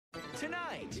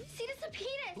Tonight, See this penis!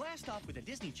 blast off with a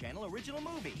Disney Channel original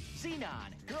movie,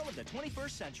 Xenon, Girl of the 21st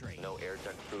Century. No air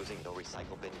duct cruising, no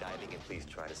recycle bin diving, and please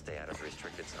try to stay out of the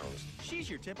restricted zones. She's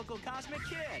your typical cosmic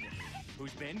kid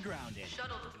who's been grounded.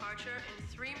 Shuttle departure in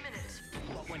 3 minutes.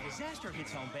 But when disaster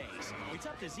hits home base, it's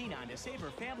up to Xenon to save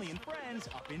her family and friends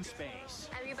up in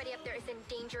space. Everybody up there is in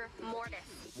danger mortis.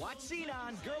 Watch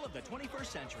Xenon, Girl of the 21st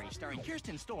Century, starring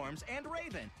Kirsten Storms and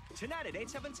Raven. Tonight at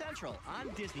 8/7 Central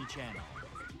on Disney Channel.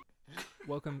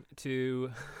 Welcome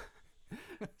to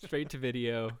Straight to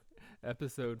Video,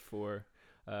 episode 4.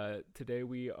 Today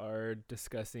we are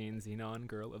discussing Xenon,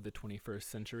 Girl of the 21st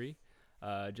Century,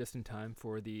 just in time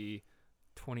for the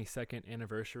 22nd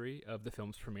anniversary of the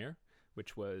film's premiere,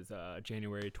 which was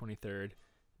January 23rd,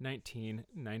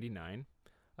 1999.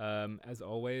 As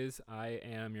always, I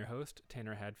am your host,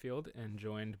 Tanner Hadfield, and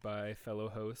joined by fellow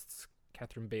hosts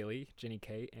Catherine Bailey, Jenny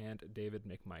Kay, and David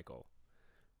McMichael.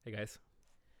 Hey, guys.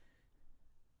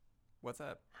 What's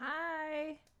up?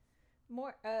 Hi.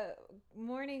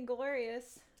 Morning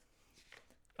glorious.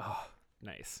 Oh,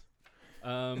 nice.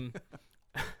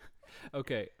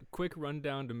 Okay, quick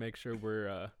rundown to make sure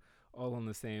we're all on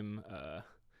the same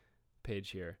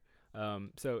page here.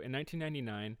 So in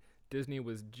 1999, Disney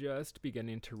was just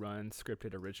beginning to run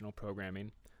scripted original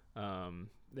programming.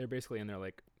 They're basically in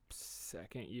their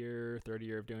second year, third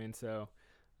year of doing so.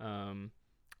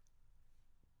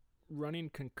 Running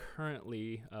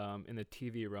concurrently in the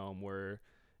TV realm were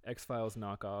X-Files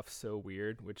knockoff So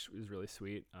Weird, which was really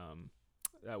sweet.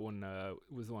 That one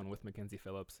was the one with Mackenzie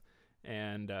Phillips,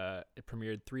 and it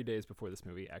premiered 3 days before this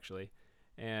movie, actually.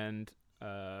 And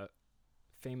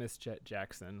Famous Jet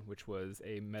Jackson, which was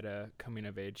a meta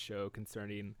coming-of-age show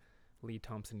concerning Lee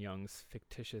Thompson Young's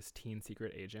fictitious teen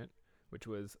secret agent, which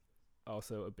was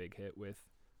also a big hit with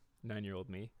 9-year-old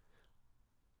me.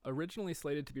 Originally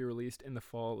slated to be released in the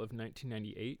fall of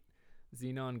 1998,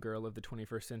 Xenon, Girl of the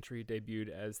 21st Century debuted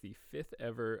as the 5th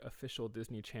ever official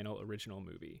Disney Channel original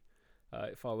movie.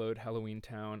 It followed Halloween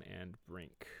Town and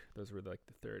Brink. Those were the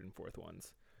third and fourth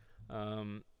ones.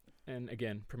 And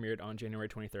again, premiered on January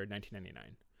 23rd,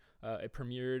 1999. It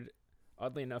premiered,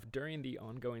 oddly enough, during the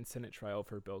ongoing Senate trial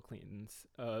for Bill Clinton's...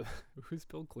 who's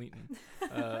Bill Clinton?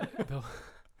 Bill...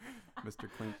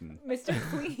 Mr. Clinton. Mr.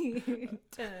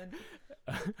 Clinton.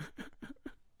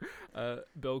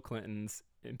 Bill Clinton's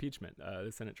impeachment,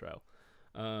 the Senate trial.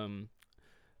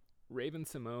 Raven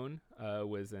Simone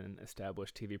was an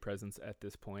established TV presence at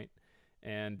this point,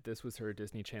 and this was her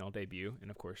Disney Channel debut.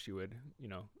 And of course, she would,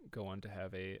 go on to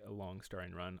have a long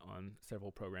starring run on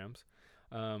several programs.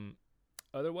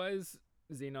 Otherwise,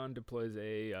 Xenon deploys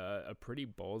a pretty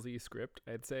ballsy script,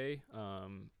 I'd say.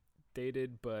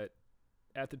 Dated, but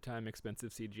at the time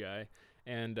expensive CGI,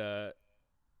 and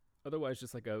otherwise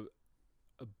just a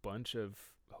bunch of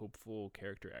hopeful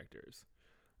character actors.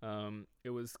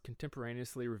 It was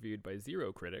contemporaneously reviewed by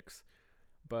zero critics,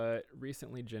 but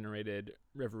recently generated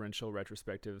reverential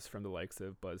retrospectives from the likes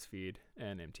of BuzzFeed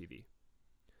and MTV.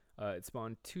 It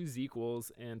spawned 2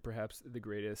 sequels and perhaps the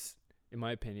greatest, in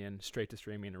my opinion,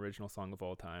 straight-to-streaming original song of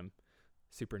all time,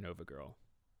 Supernova Girl.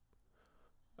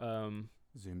 Zoom,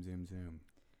 zoom, zoom.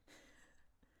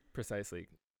 Precisely.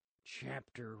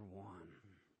 Chapter 1.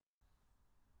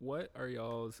 What are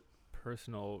y'all's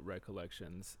personal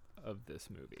recollections of this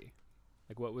movie?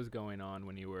 What was going on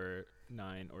when you were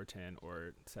 9 or 10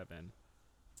 or 7?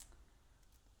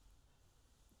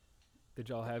 Did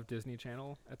y'all have Disney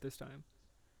Channel at this time?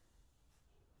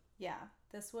 Yeah,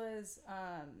 this was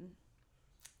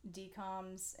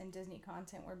DComs and Disney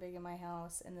content were big in my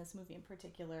house, and this movie in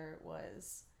particular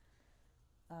was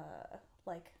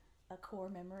a core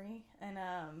memory. And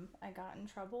I got in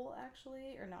trouble,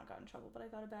 actually, or not got in trouble, but I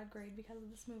got a bad grade because of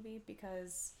this movie,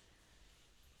 because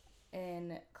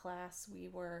in class we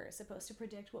were supposed to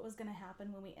predict what was going to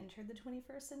happen when we entered the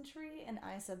 21st century, and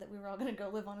I said that we were all going to go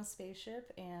live on a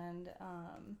spaceship, and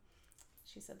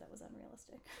she said that was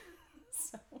unrealistic.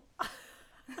 So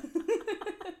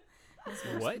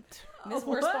What? Miss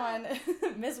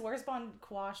Worspawn Miss Worspawn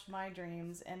quashed my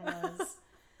dreams and was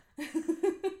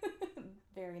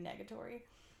very negatory.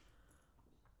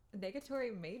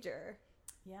 Negatory major.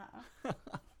 Yeah.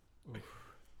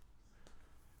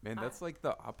 Man, that's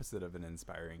the opposite of an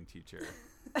inspiring teacher.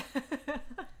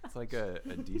 It's like a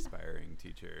despiring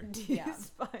teacher.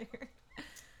 Despired.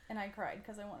 And I cried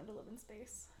because I wanted to live in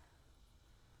space.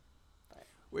 But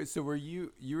Wait, so were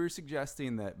you were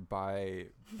suggesting that by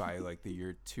the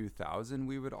year 2000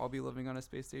 we would all be living on a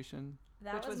space station?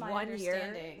 that Which was my 1 year.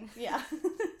 understanding. Yeah.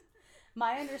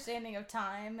 My understanding of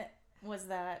time was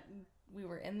that we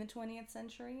were in the 20th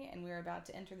century and we were about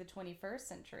to enter the 21st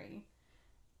century.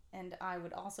 and I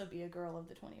would also be a girl of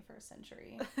the 21st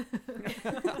century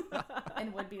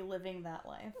and would be living that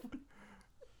life.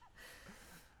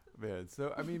 Man,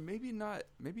 so I mean, maybe not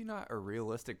a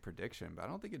realistic prediction, but I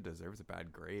don't think it deserves a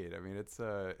bad grade. I mean, it's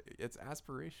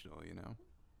aspirational, you know.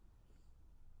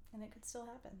 And it could still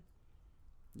happen.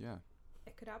 Yeah.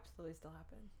 It could absolutely still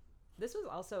happen. This was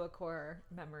also a core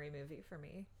memory movie for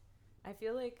me. I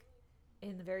feel like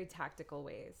in very tactical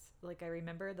ways. Like I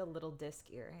remember the little disc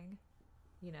earring,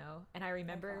 you know, and I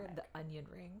remember Iconic. the onion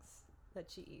rings that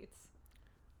she eats.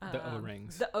 The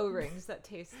O-rings. The O-rings that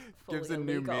taste fully Gives a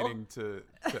illegal. new meaning to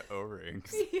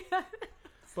O-rings. Yeah.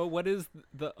 But what is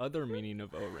the other meaning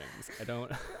of O-rings? I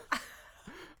don't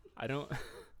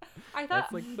I thought,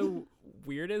 that's like the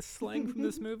weirdest slang from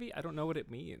this movie. I don't know what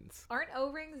it means. aren't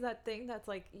O-rings that thing that's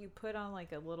like you put on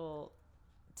like a little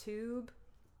tube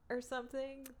or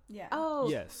something? Yeah. Oh,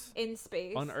 Yes. in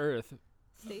space. On Earth,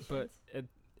 Stations. but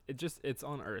it's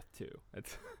on Earth too.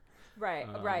 It's Right,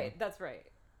 right. That's right.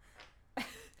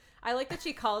 I like that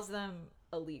she calls them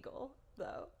illegal,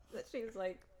 though. That she's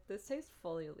like, this tastes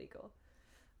fully illegal.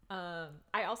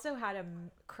 I also had a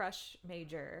crush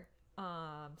major,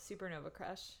 supernova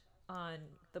crush on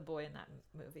the boy in that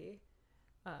movie.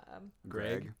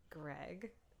 Greg.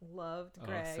 Greg. Loved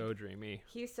Greg. Oh, so dreamy.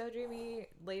 He's so dreamy.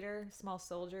 Later, Small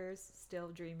Soldiers, still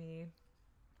dreamy.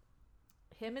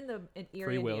 Him in Erie,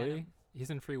 Free Indiana. Willy. He's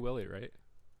in Free Willy, right?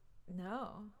 No.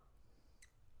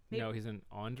 No, he's in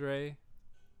Andre.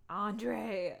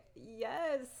 Andre.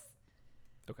 Yes.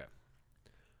 Okay,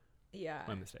 Yeah.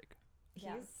 my mistake. He's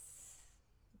Yeah.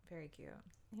 very cute.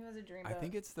 He was a dreamboat. I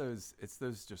think it's those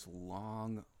just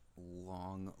long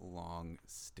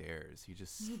stares. He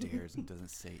just stares and doesn't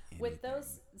say anything. with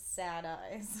those sad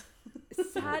eyes.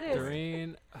 Sad as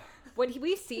During when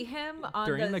we see him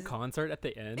on the concert at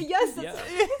the end. Yes,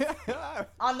 Yeah.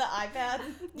 On the iPad.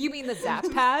 You mean the Zap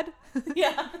Pad?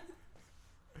 Yeah.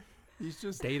 He's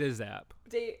just Data Zap.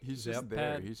 he's Zap just there.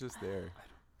 pad. He's just there.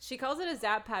 She calls it a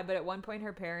Zap Pad, but at one point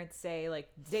her parents say like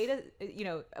data,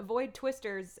 avoid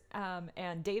twisters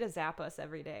and data zap us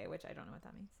every day, which I don't know what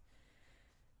that means.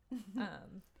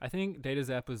 I think Data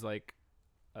Zap was like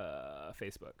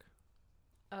Facebook.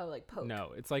 Oh, like poke.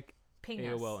 No, it's like Ping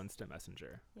AOL us. Instant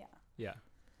Messenger. Yeah. Yeah.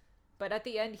 But at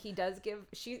the end, he does give.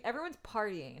 Everyone's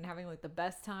partying and having like the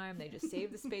best time. They just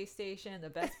saved the space station. The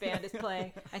best band is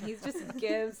playing, and he just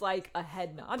gives like a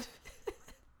head nod.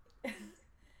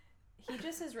 He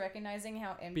just is recognizing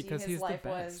how empty Because he's his the life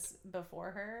best. was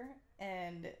before her,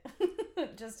 and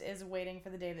just is waiting for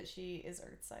the day that she is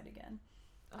Earthside again.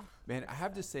 Man, I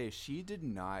have to say, she did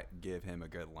not give him a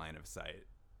good line of sight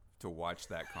to watch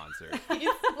that concert. He's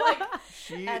like,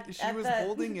 She At was the-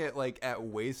 holding it like at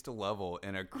waist level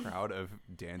in a crowd of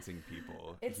dancing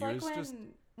people. it's He like was just,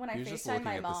 when I he was just FaceTime looking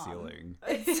my at mom. the ceiling.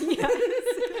 Yes.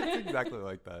 It's exactly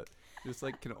like that. Just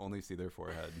like can only see their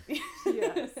forehead.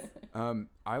 Yes.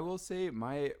 I will say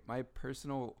my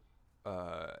personal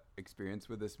experience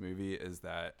with this movie is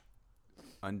that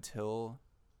until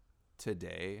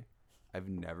today, I've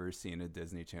never seen a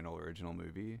Disney Channel original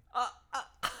movie.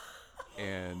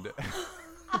 And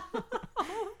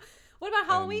What about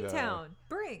Halloween And, Town?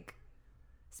 Brink.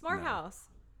 Smart no. House.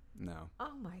 no,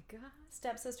 Oh my god.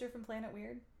 Stepsister from Planet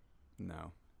Weird.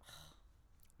 no,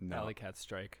 no, Alley Cat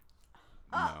Strike.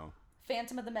 no,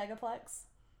 Phantom of the Megaplex.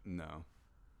 no.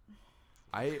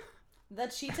 The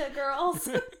Cheetah Girls.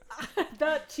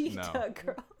 The Cheetah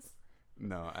Girls.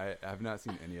 No, I have not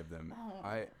seen any of them.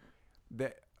 Oh.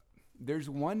 There's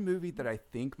one movie that I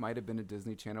think might have been a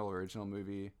Disney Channel original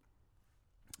movie.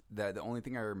 That the only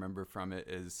thing I remember from it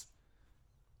is,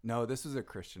 no, this was a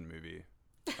Christian movie.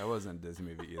 That wasn't a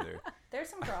Disney movie either. There's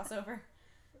some crossover.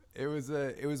 It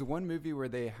was one movie where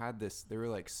they were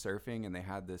like surfing and they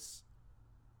had this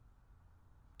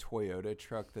Toyota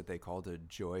truck that they called a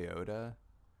Joyota.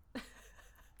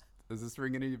 Does this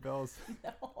ring any bells?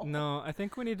 No. No, I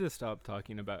think we need to stop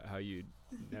talking about how you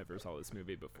never saw this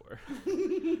movie before.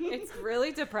 It's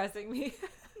really depressing me.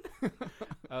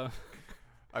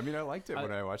 I mean, I liked it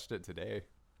when I watched it today.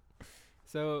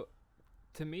 So,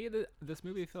 to me, this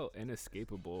movie felt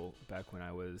inescapable back when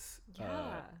I was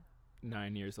Yeah.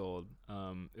 9 years old.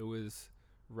 It was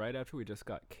right after we just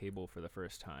got cable for the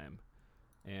first time,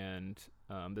 and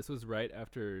this was right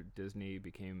after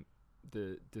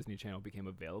the Disney Channel became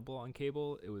available on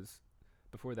cable. It was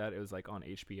before that. It was like on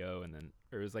HBO,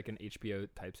 or it was like an HBO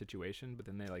type situation. But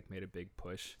then they like made a big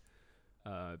push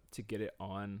to get it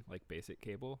on like basic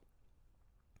cable.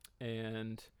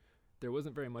 And there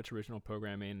wasn't very much original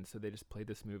programming, so they just played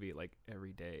this movie like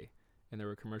every day, and there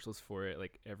were commercials for it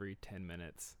like every 10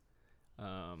 minutes.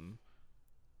 And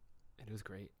it was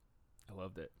great. I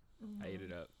loved it. I ate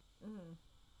it up.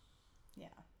 Yeah.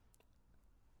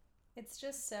 It's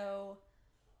just so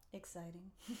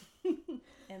exciting.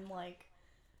 And like,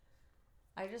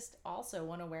 I just also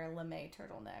want to wear lame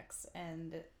turtlenecks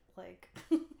and like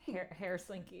hair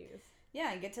slinkies.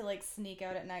 Yeah, and get to like sneak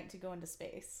out at night to go into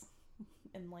space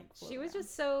and like float She was around.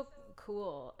 just so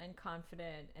cool and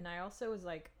confident, and I also was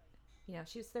like, you know,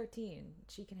 she was 13.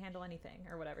 She can handle anything,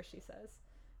 or whatever she says.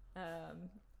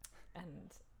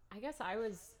 And I guess I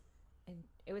was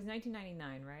it was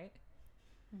 1999, right?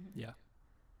 Yeah.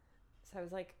 So I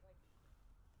was like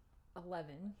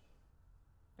 11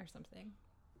 or something.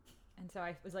 And so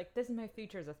I was like, this is my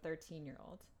future as a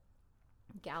 13-year-old.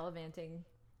 Gallivanting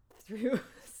through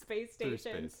space Through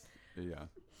stations. space. Yeah.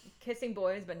 Kissing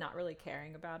boys, but not really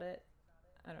caring about it.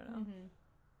 I don't know.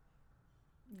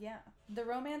 Yeah. The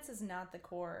romance is not the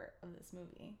core of this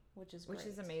movie, which is great. Which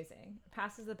is amazing.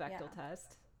 Passes the Bechdel Yeah.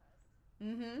 test.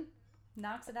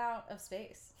 Knocks it out of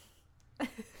space.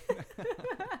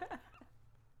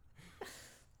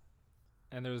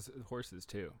 And there's horses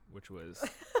too, which was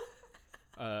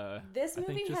This I think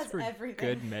movie just has for everything.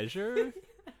 good measure.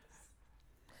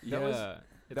 That was-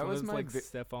 It's that one was of those, my like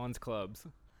Stefan's clubs.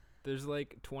 There's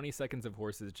like 20 seconds of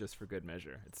horses just for good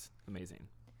measure. It's amazing.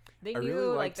 They I knew really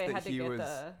like liked they that had to he get was-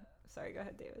 the. Sorry, go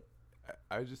ahead, David.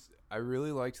 I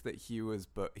really liked that he was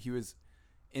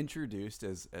introduced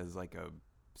as like a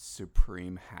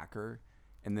supreme hacker,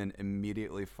 and then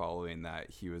immediately following that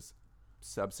he was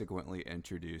subsequently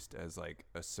introduced as like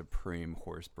a supreme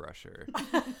horse brusher.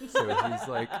 So he's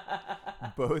like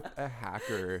both a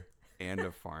hacker and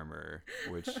a farmer,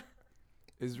 which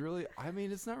is really, I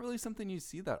mean, it's not really something you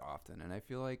see that often, and I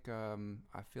feel like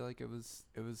it was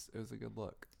a good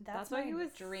look. That's why my he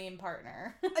was dream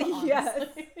partner. Yes.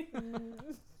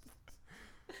 honestly.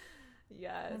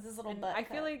 Yes. With his little And butt I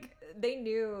feel cut. like they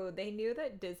knew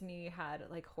that Disney had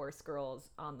like horse girls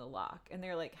on the lock, and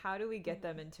they're like, how do we get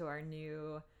them into our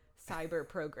new cyber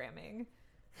programming?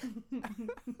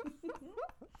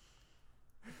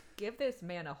 Give this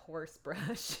man a horse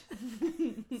brush.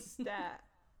 Stat.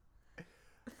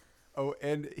 Oh,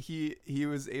 and he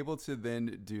was able to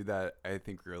then do that, I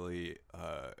think, really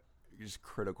just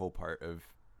critical part of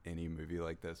any movie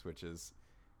like this, which is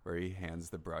where he hands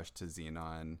the brush to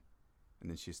Xenon, and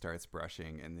then she starts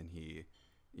brushing, and then he,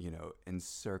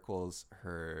 encircles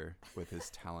her with his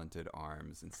talented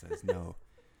arms and says, "No,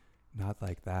 not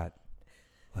like that.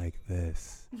 Like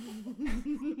this."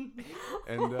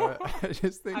 And I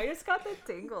just think I just got the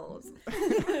tingles.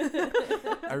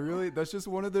 that's just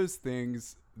one of those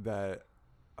things that,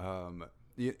 I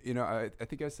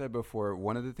think I said before,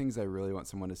 one of the things I really want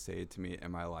someone to say to me in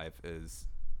my life is,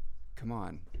 "Come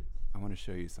on, I want to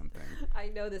show you something." I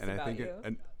know this And about I think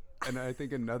you. and I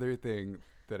think another thing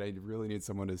that I really need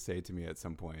someone to say to me at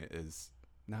some point is,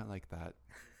 "Not like that,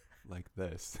 like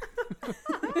this."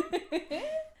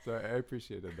 So I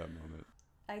appreciated that moment.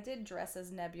 I did dress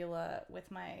as Nebula with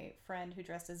my friend who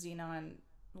dressed as Xenon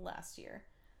last year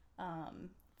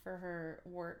for her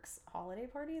work's holiday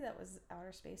party that was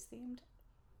outer space themed,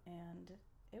 and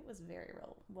it was very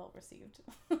well received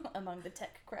among the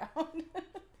tech crowd.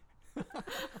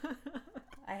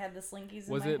 I had the slinkies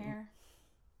in Was my it- hair.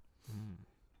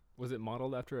 Was it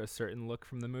modeled after a certain look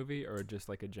from the movie, or just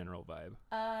like a general vibe?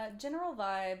 General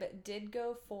vibe did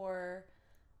go for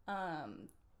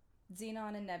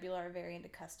Xenon and Nebula are very into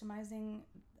customizing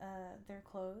their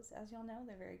clothes, as y'all know.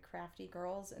 They're very crafty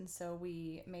girls, and so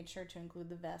we made sure to include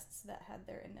the vests that had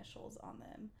their initials on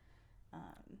them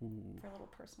for a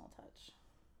little personal touch.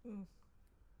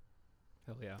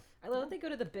 Hell yeah. I love that they go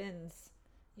to the bins,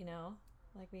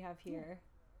 like we have here.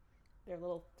 Their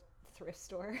little thrift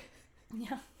store.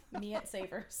 Yeah, me at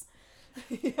Savers.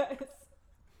 Yes.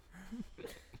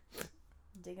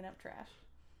 Digging up trash.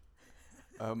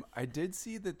 I did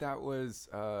see that was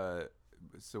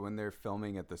so when they're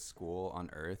filming at the school on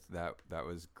Earth, that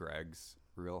was Greg's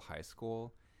real high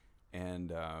school,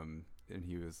 and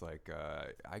he was like,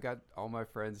 I got all my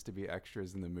friends to be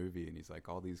extras in the movie, and he's like,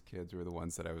 all these kids were the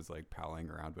ones that I was like palling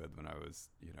around with when I was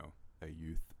a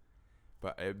youth.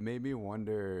 But it made me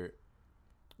wonder,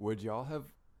 would y'all have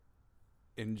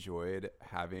enjoyed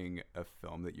having a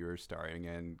film that you were starring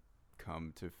in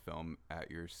come to film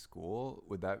at your school?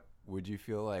 Would you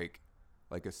feel like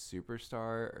a superstar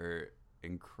or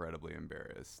incredibly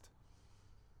embarrassed?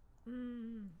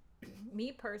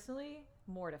 Me personally,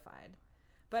 mortified.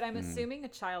 But I'm assuming a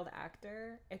child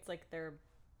actor, it's like their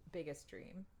biggest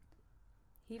dream.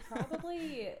 He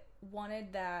probably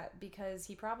wanted that because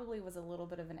he probably was a little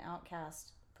bit of an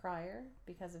outcast prior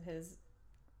because of his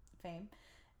fame,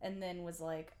 and then was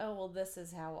like, oh, well, this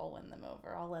is how I'll win them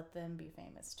over. I'll let them be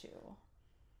famous too.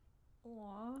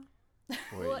 Aw.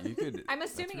 Wait, you could. I'm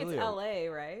that's assuming really it's a- LA,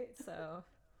 right? So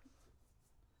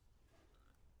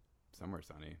Somewhere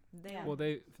sunny. Yeah. Well,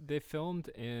 they filmed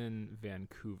in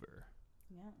Vancouver.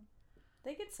 Yeah.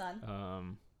 They get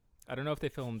sun. I don't know if they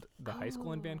filmed the high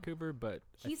school in Oh. Vancouver, but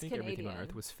He's I think Everything on Earth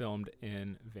Canadian. was filmed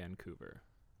in Vancouver.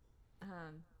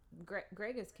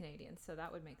 Greg is Canadian, so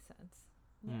that would make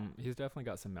sense. He's definitely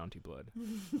got some Mountie blood.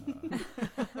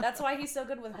 That's why he's so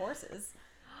good with horses.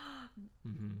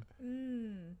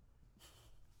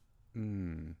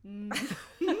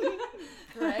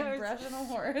 Greg brushing a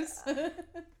horse.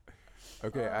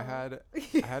 Okay, I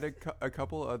had a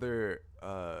couple other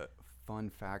fun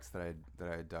facts that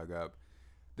I dug up.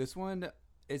 This one,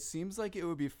 it seems like it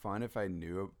would be fun if I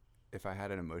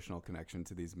had an emotional connection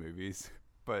to these movies,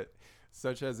 but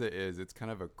such as it is, it's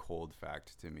kind of a cold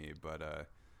fact to me. But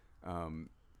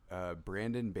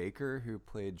Brandon Baker, who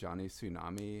played Johnny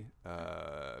Tsunami,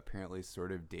 apparently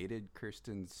sort of dated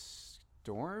Kirsten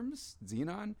Storm's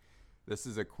Xenon. This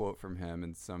is a quote from him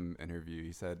in some interview.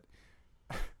 He said,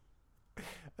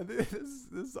 this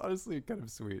is honestly kind of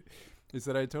sweet. He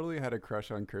said, "I totally had a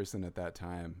crush on Kirsten at that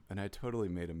time, and I totally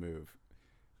made a move.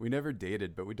 We never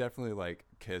dated, but we definitely like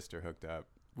kissed or hooked up.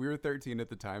 We were 13 at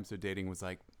the time, so dating was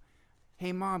like,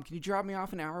 hey mom, can you drop me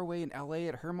off an hour away in LA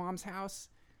at her mom's house?"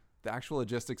 The actual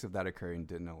logistics of that occurring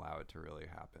didn't allow it to really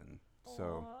happen.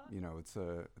 So, it's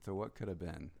a what could have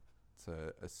been. It's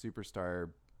a superstar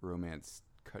romance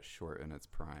cut short in its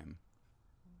prime.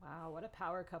 Wow, what a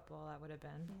power couple that would have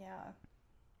been. Yeah.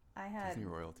 I had Disney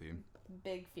royalty.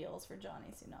 big feels for Johnny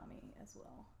Tsunami as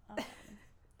well.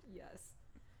 Yes.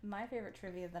 My favorite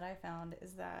trivia that I found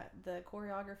is that the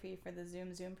choreography for the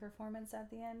Zoom Zoom performance at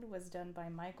the end was done by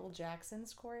Michael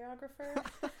Jackson's choreographer,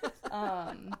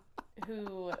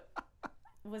 who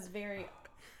was very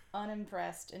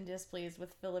unimpressed and displeased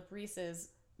with Philip Reese's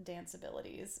dance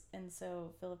abilities. And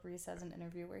so Philip Reese has an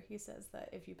interview where he says that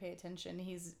if you pay attention,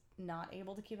 he's not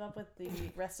able to keep up with the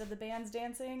rest of the band's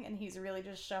dancing, and he's really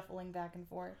just shuffling back and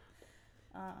forth.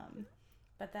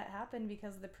 But that happened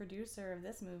because the producer of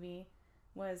this movie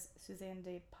was Suzanne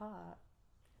Despas,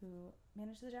 who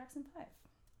managed the Jackson 5.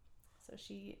 So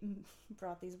she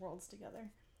brought these worlds together.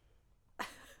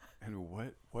 And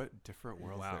what different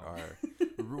worlds Wow. they are.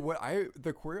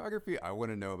 The choreography I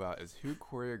want to know about is who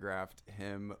choreographed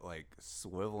him like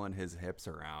swiveling his hips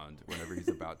around whenever he's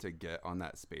about to get on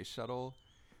that space shuttle.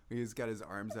 He's got his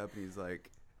arms up and he's like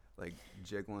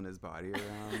jiggling his body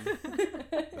around.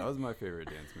 That was my favorite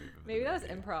dance move. Of the Maybe that was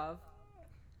movie. improv.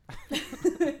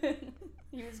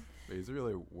 He's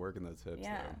really working those hips.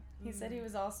 Yeah. Though. He said he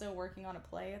was also working on a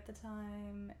play at the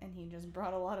time, and he just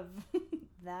brought a lot of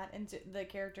that into the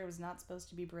character. Was not supposed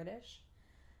to be British.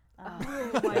 Oh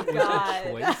my god.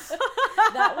 Choice?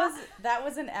 that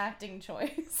was an acting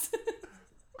choice.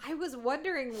 I was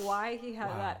wondering why he had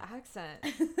that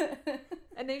accent.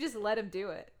 And they just let him do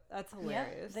it. That's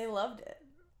hilarious. Yeah, they loved it.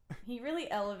 He really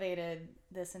elevated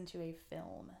this into a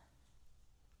film.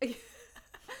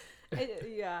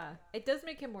 It does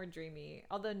make him more dreamy.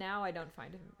 Although now I don't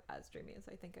find him as dreamy as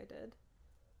I think I did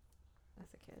as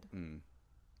a kid.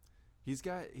 He's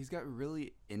got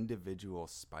really individual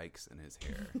spikes in his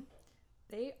hair.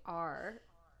 They are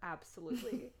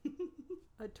absolutely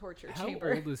a torture How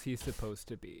chamber. old is he supposed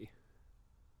to be?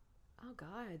 Oh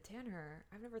God, Tanner,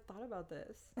 I've never thought about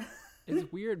this.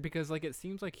 It's weird because like it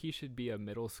seems like he should be a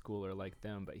middle schooler like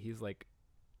them, but he's like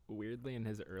weirdly in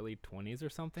his early 20s or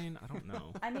something. I don't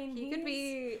know. I mean, He could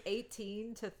be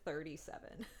 18 to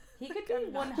 37. He could be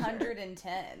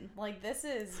 110. Like, this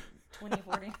is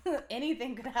 2040.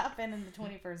 Anything could happen in the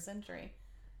 21st century.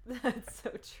 That's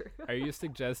so true. Are you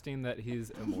suggesting that he's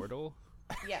immortal?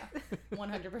 Yeah,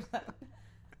 100%.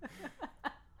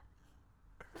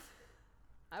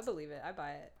 I believe it. I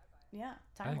buy it. Yeah,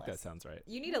 I timeless. think that sounds right.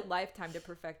 You need a lifetime to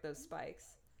perfect those spikes.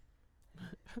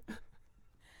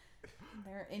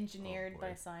 They're engineered by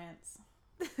boy. science.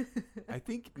 I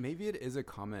think maybe it is a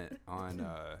comment on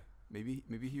maybe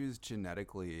he was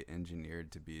genetically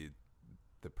engineered to be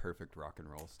the perfect rock and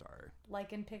roll star.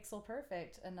 Like in Pixel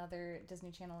Perfect, another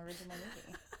Disney Channel original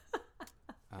movie.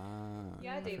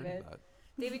 Yeah, I've heard of David. that.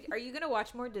 David, are you going to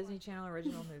watch more Disney Channel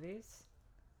original movies?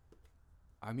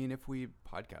 I mean, if we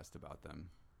podcast about them,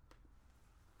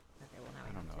 Okay, well now I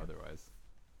we don't have know. to. Otherwise,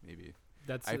 maybe.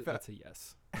 That's a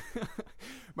yes.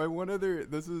 My one other.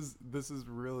 This is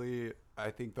really,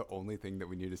 I think, the only thing that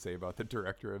we need to say about the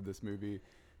director of this movie.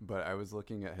 But I was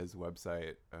looking at his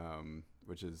website,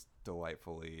 which is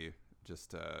delightfully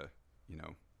just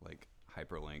like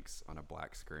hyperlinks on a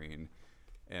black screen,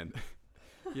 and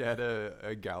he had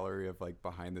a gallery of like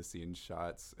behind the scenes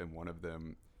shots, and one of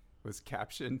them was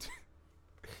captioned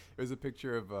It was a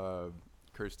picture of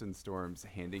Kirsten Storms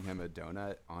handing him a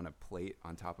donut on a plate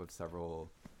on top of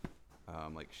several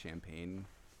like champagne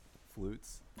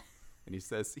flutes, and he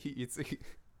says he eats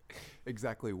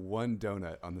exactly one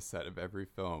donut on the set of every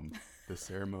film, the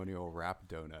ceremonial wrap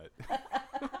donut.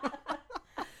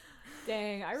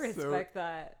 Dang, I respect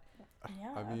that.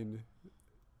 Yeah. I mean,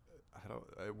 I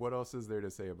don't. What else is there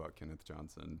to say about Kenneth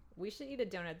Johnson? We should eat a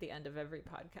donut at the end of every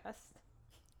podcast.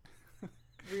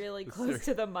 Really close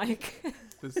to the mic.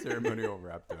 The ceremonial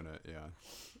wrap donut, yeah.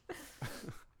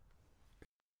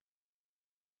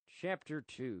 Chapter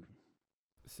 2.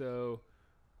 So,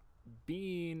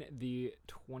 being the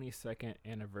 22nd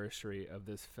anniversary of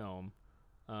this film,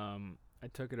 I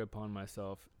took it upon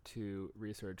myself to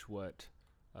research what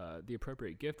the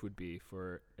appropriate gift would be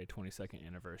for a 22nd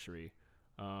anniversary.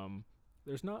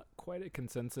 There's not quite a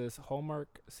consensus.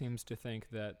 Hallmark seems to think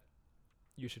that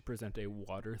you should present a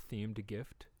water-themed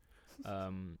gift.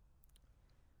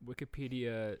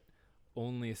 Wikipedia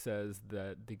only says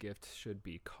that the gift should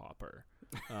be copper.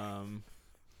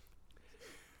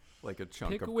 Like a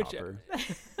chunk of copper.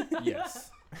 Yes.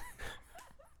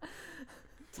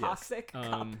 Toxic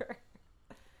copper.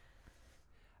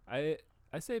 I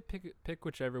say pick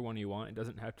whichever one you want. It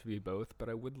doesn't have to be both, but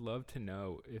I would love to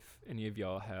know if any of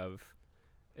y'all have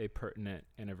a pertinent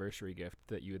anniversary gift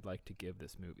that you would like to give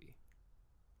this movie.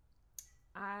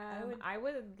 I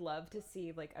would love to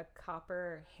see like a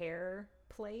copper hair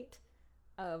plate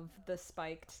of the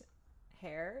spiked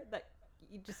hair that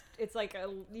you just, it's like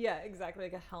exactly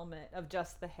like a helmet of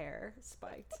just the hair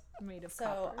spiked made of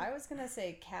copper. So I was gonna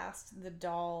say cast the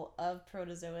doll of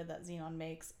Protozoa that Xenon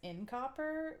makes in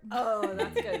copper. Oh,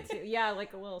 that's good too. Yeah,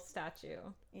 like a little statue.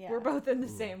 Yeah. We're both in the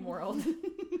same world.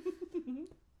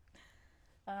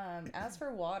 As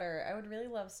for water, I would really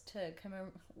love to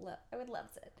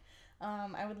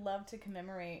I would love to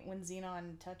commemorate when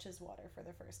Xenon touches water for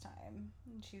the first time.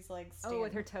 And she's like,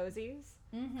 with her toesies?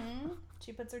 Mm-hmm.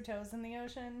 She puts her toes in the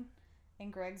ocean,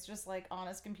 and Greg's just like on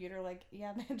his computer, like,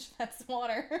 yeah, bitch, that's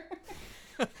water.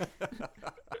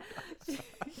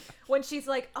 When she's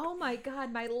like, oh my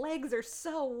god, my legs are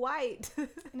so white.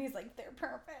 And he's like, they're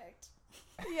perfect.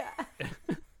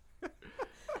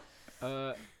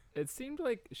 Yeah. It seemed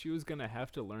like she was gonna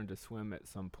have to learn to swim at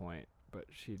some point, but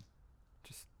she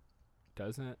just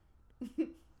doesn't.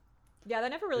 Yeah,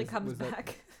 that never really comes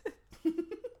back.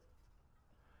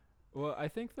 Well, I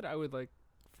think that I would like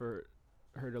for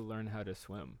her to learn how to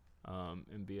swim,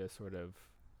 and be a sort of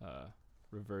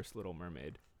reverse Little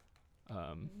Mermaid.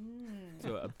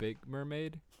 So a big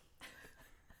mermaid.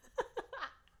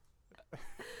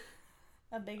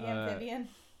 A big amphibian.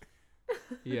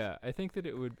 Yeah, I think that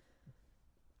it would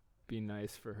be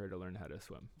nice for her to learn how to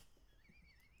swim.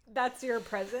 That's your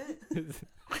present?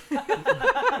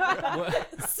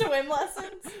 Swim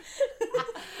lessons?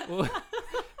 Well,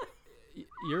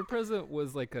 your present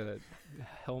was like a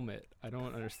helmet. I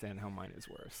don't understand how mine is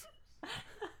worse.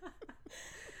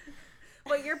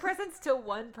 Well, your present's to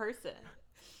one person.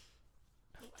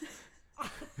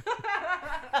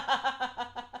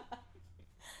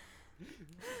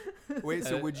 Wait,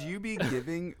 so would you be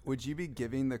giving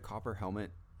the copper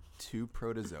helmet to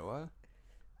Protozoa?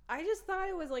 I just thought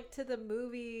it was like to the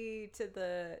movie, to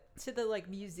the like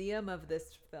museum of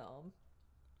this film.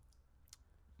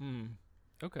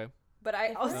 Okay. But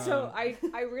I also I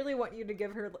really want you to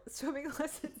give her swimming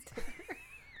lessons to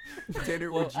her.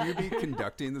 Tanner, would you be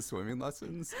conducting the swimming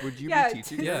lessons? Would you be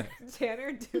teaching?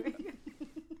 Tanner doing it.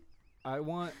 I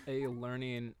want a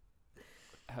learning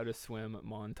how to swim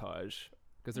montage,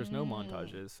 because there's no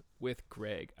montages with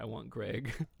Greg. I want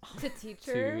Greg to teach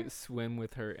her to swim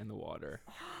with her in the water.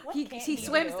 He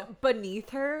swims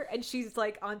beneath her, and she's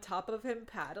like on top of him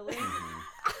paddling.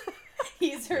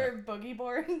 He's her boogie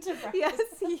board to practice. Yes,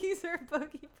 he's her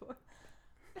boogie board.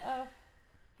 Oh,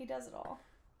 he does it all.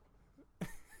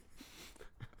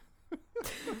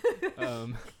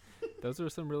 Those are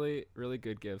some really, really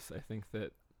good gifts. I think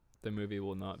that the movie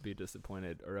will not be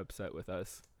disappointed or upset with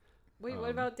us. Wait,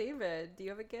 what about David? Do you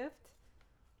have a gift?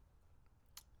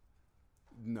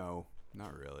 No,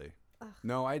 not really. Ugh.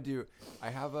 No, I do.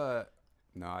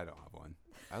 No, I don't have one.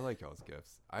 I like y'all's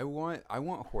gifts. I want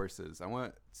horses. I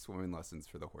want swimming lessons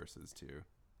for the horses too.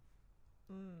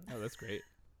 Oh, that's great.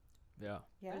 Yeah.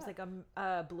 There's like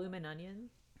a bloomin' onion.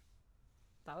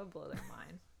 That would blow their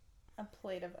mind. A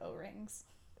plate of O-rings.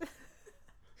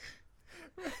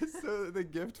 So the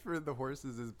gift for the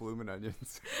horses is bloomin'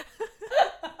 onions.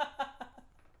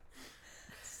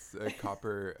 A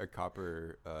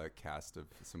copper cast of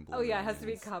some bloomin' Oh yeah, it has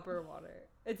onions. to be copper water.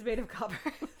 It's made of copper.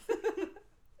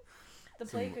 The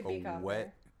plate could be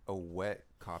copper. a wet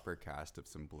copper cast of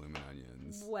some bloomin'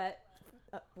 onions.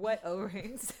 Wet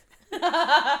O-rings.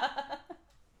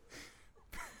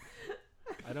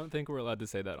 I don't think we're allowed to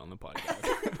say that on the podcast.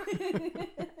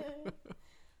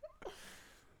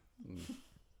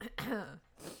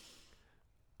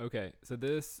 Okay, so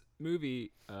this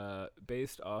movie,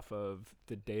 based off of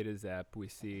the data zap we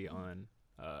see on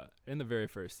in the very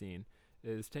first scene,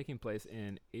 is taking place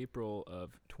in April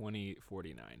of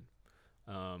 2049.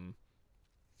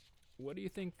 What do you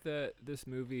think that this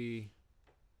movie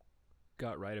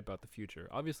got right about the future?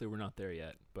 Obviously, we're not there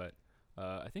yet, but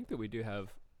I think that we do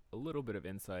have a little bit of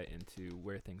insight into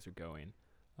where things are going.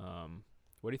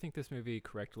 What do you think this movie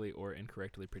correctly or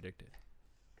incorrectly predicted?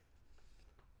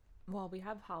 Well, we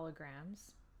have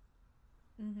holograms.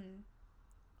 Mm-hmm.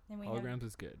 And Holograms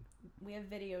is good. We have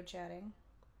video chatting.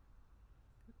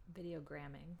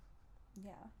 Videogramming.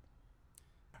 Yeah.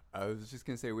 I was just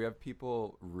going to say, we have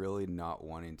people really not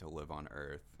wanting to live on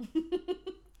Earth.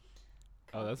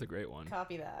 Oh, that's a great one.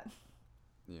 Copy that.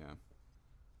 Yeah.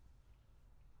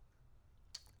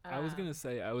 I was going to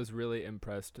say, I was really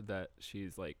impressed that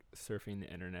she's like surfing the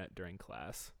internet during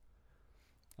class.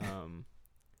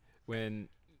 When,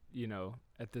 you know,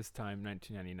 at this time,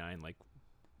 1999, like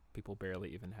people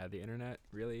barely even had the internet,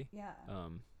 really. Yeah.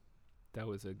 That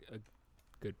was a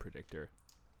good predictor.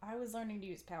 I was learning to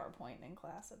use PowerPoint in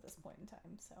class at this point in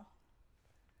time, so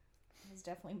I was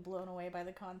definitely blown away by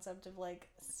the concept of like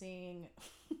seeing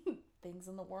things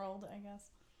in the world, I guess.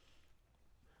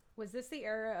 Was this the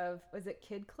era of, was it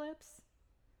Kid Clips?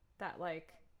 That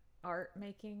like art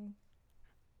making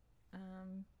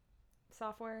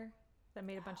software that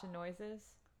made a bunch of noises?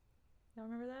 Y'all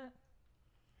remember that?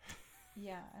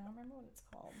 Yeah, I don't remember what it's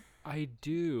called. I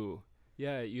do.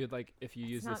 Yeah, you'd like, if you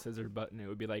use the not- scissor button, it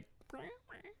would be like.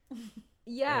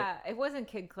 Yeah, it wasn't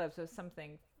Kid Clips. It was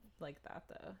something like that,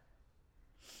 though.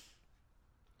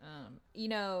 You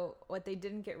know, what they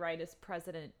didn't get right is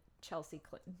President Chelsea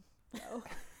Clinton. So.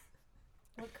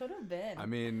 What could have been? I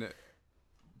mean,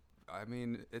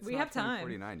 it's We not have time.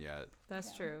 2049 yet.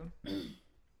 That's true.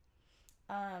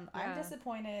 I'm Yeah.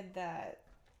 disappointed that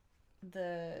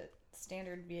the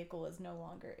standard vehicle is no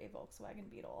longer a Volkswagen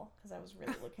Beetle, because I was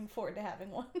really looking forward to having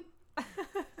one.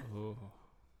 Oh.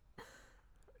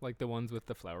 Like the ones with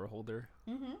the flower holder.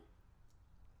 Mm-hmm.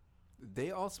 They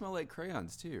all smell like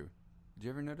crayons, too. Did you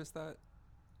ever notice that?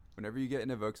 Whenever you get in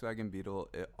a Volkswagen Beetle,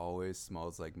 it always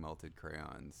smells like melted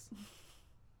crayons.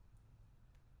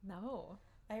 No.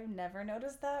 I've never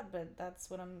noticed that, but that's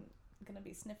what I'm going to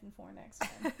be sniffing for next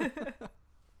time.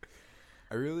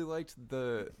 I really liked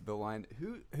the line.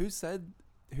 Who said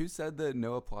the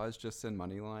no applause, just send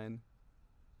money line?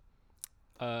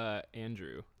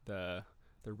 Andrew, the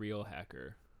real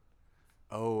hacker.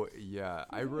 Oh yeah,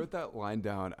 I wrote that line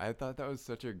down. I thought that was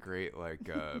such a great like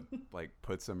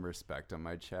put some respect on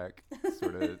my check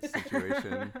sort of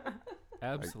situation.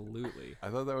 Absolutely. I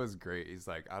thought that was great. He's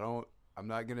like, I'm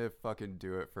not gonna fucking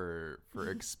do it for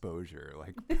exposure.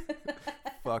 Like,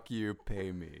 fuck you,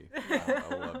 pay me. I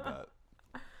love that.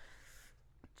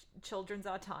 Children's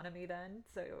autonomy then.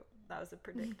 So that was a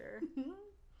predictor.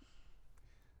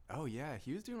 Oh yeah,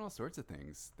 he was doing all sorts of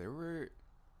things. There were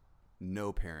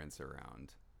no parents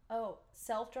around. Oh,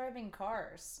 self-driving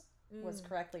cars was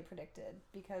correctly predicted,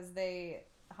 because they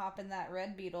hop in that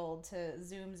red Beetle to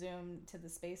zoom to the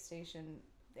space station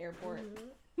airport.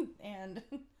 and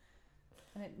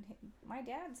my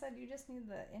dad said you just need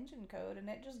the engine code and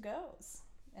it just goes.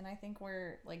 And I think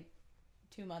we're like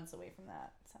 2 months away from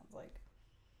that, it sounds like.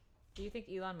 Do you think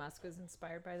Elon Musk was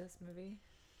inspired by this movie?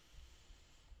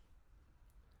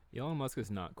 Elon Musk is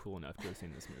not cool enough to have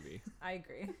seen this movie. I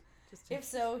agree. If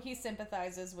so, he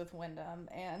sympathizes with Wyndham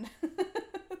and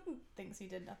thinks he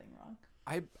did nothing wrong.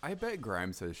 I bet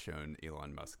Grimes has shown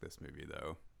Elon Musk this movie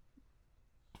though.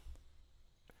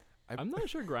 I'm not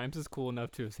sure Grimes is cool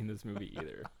enough to have seen this movie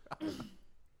either.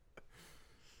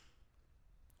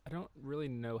 I don't really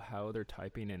know how they're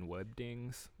typing in web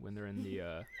dings when they're in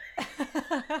the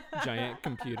giant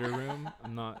computer room.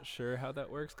 I'm not sure how that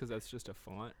works because that's just a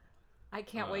font. I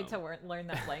can't wait to learn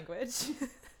that language.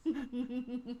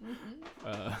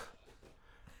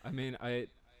 I mean, I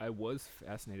was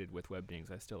fascinated with web dings.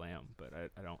 I still am, but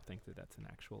I don't think that that's an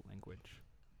actual language.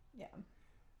 Yeah.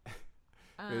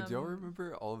 Do y'all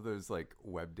remember all of those like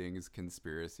web dings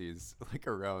conspiracies like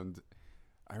around?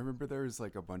 I remember there was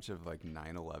like a bunch of like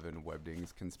 9/11 web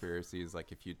dings conspiracies.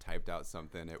 Like if you typed out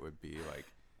something, it would be like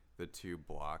the two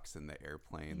blocks and the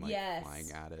airplane like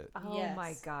flying at it. Oh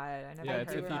my god! I never Yeah,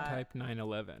 it's heard if that. you type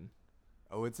 9/11.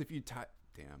 Oh, it's if you type.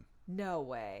 Damn. No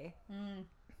way.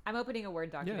 I'm opening a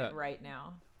Word document right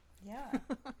now. Yeah.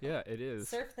 Yeah, it is.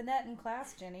 Surf the net in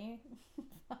class, Jenny.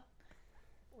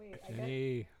 Wait,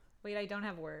 Jenny. Wait, I don't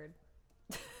have Word.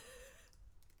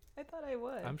 I thought I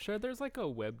would. I'm sure there's like a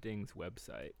Webdings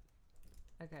website.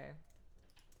 Okay.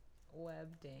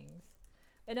 Webdings.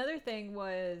 Another thing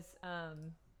was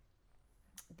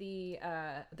the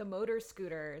motor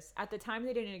scooters. At the time,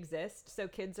 they didn't exist, so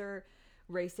kids are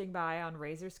racing by on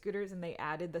Razor scooters, and they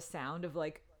added the sound of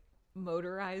like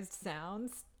motorized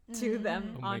sounds to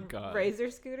them Oh my on God. Razor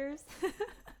scooters.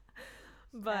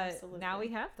 But now Absolutely.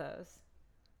 we have those.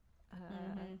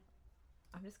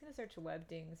 I'm just gonna search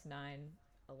Webdings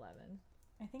 911.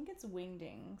 I think it's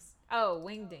Wingdings. Oh,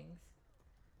 Wingdings.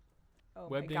 Oh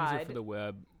my Webdings God. are for the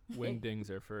web. Wingdings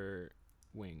are for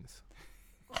wings.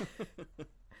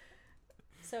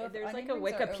 So if There's like a onion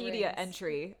rings are Wikipedia O-rings-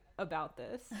 entry about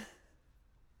this.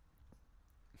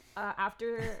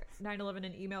 After 9/11,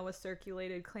 an email was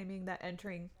circulated claiming that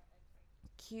entering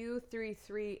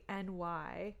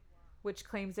Q33NY, which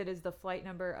claims it is the flight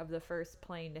number of the first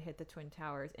plane to hit the Twin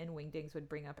Towers, in Wingdings would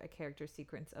bring up a character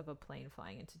sequence of a plane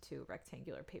flying into two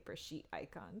rectangular paper sheet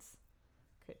icons,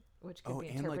 which could be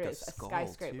and interpreted like a as a skull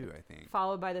skyscraper, too, I think.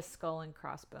 followed by the skull and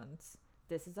crossbones.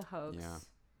 This is a hoax. Yeah.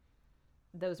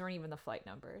 Those weren't even the flight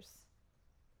numbers.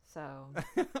 So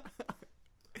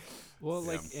Well,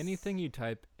 like Yeah. anything you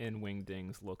type in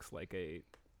Wingdings looks like a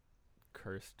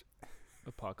cursed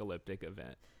apocalyptic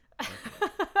event.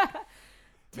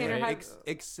 Tanner Man, had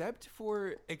except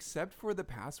for the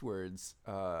passwords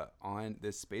on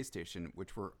this space station,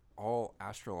 which were all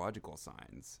astrological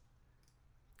signs.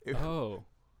 It, Oh,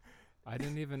 I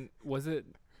didn't even. Was it?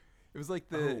 it was like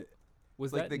the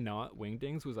Was like that not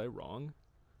Wingdings? Was I wrong?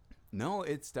 no,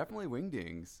 it's definitely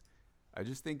Wingdings. I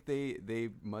just think they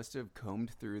must have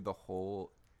combed through the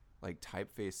whole like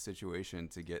typeface situation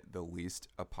to get the least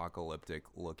apocalyptic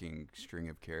looking string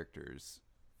of characters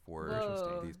for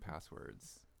Whoa. these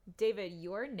passwords. David,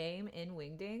 your name in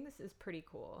Wingdings is pretty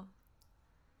cool.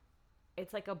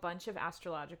 It's like a bunch of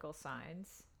astrological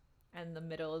signs, and the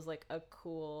middle is like a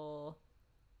cool,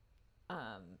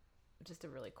 just a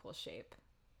really cool shape.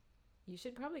 You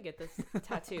should probably get this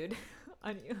tattooed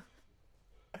on you.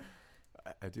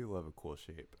 I do love a cool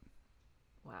shape.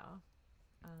 Wow.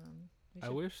 I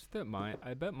wish that mine.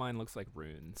 I bet mine looks like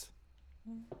runes.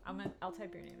 I'll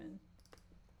type your name in.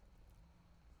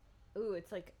 Ooh,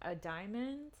 it's like a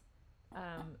diamond,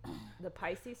 the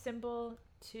Pisces symbol,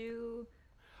 2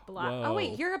 black. Oh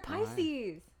wait, Whoa. you're a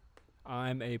Pisces.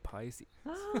 I'm a Pisces.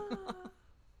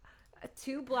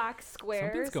 2 black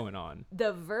squares. Something's going on.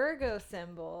 The Virgo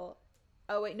symbol.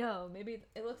 Oh wait, no, maybe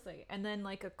it looks like it. And then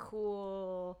like a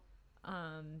cool,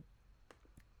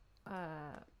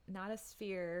 not a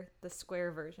sphere, the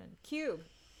square version, cube.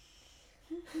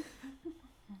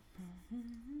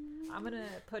 I'm gonna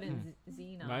put in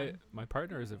Xenon. My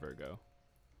partner is a Virgo,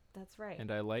 That's right.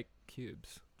 and I like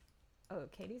cubes. Oh,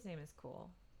 Katie's name is cool.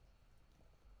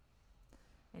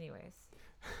 Anyways,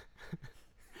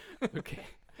 Okay.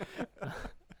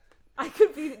 I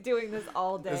could be doing this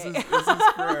all day. This is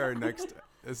for our next.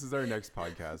 This is our next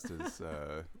podcast. Is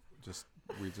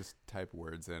we just type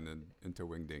words into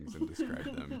Wingdings and describe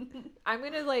them. I'm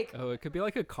gonna like. Oh, it could be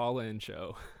like a call-in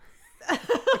show.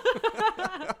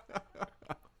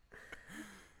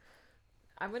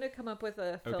 I'm gonna come up with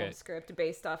a film Okay. script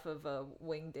based off of a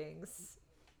Wingdings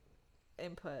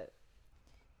input.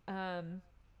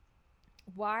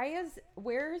 Where's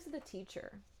the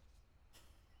teacher?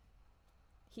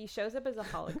 He shows up as a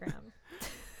hologram.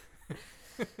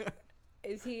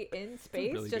 Is he in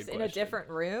space, really just good in a question. different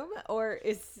room, or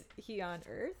is he on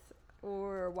Earth?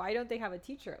 Or why don't they have a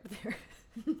teacher up there?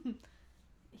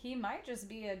 He might just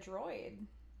be a droid.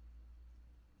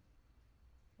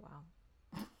 Wow.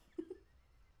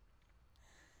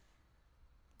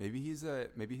 Maybe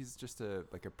he's just a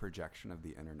projection of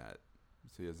the internet,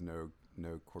 so he has no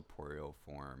corporeal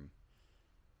form.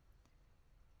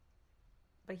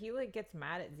 But he like gets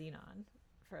mad at Xenon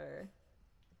for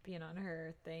being on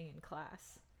her thing in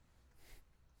class.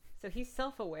 So he's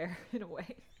self-aware in a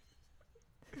way.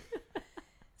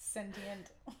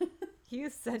 Sentient. He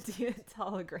is sentient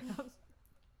hologram.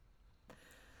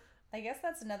 I guess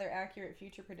that's another accurate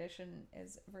future prediction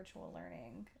is virtual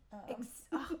learning.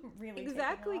 Really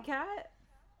Exactly, taking off. Kat.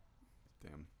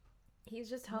 Damn. He's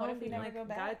just What home if we being never like, go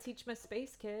gotta back? teach my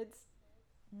space kids.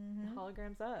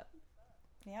 Holograms up.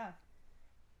 Yeah.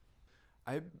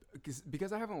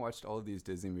 Because I haven't watched all of these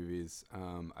Disney movies.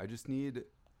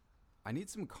 I need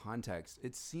some context.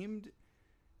 It seemed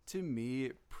to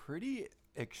me pretty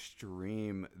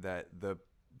extreme that the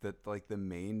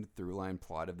main through line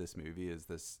plot of this movie is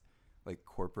this like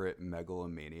corporate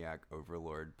megalomaniac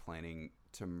overlord planning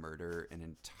to murder an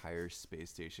entire space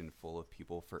station full of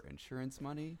people for insurance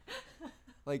money.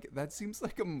 Like, that seems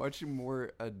like a much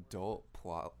more adult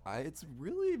plot. It's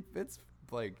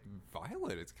like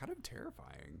violent. It's kind of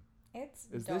terrifying. It's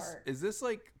Is dark. this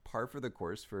like par for the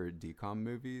course for DCOM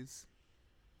movies?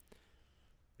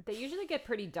 They usually get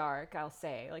pretty dark, I'll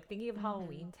say. Like, thinking of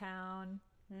Halloween Town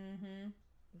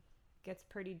gets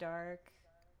pretty dark,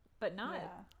 but not.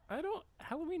 Yeah.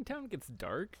 Halloween Town gets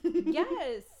dark.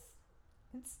 Yes.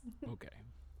 It's Okay.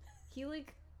 He,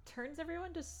 like, turns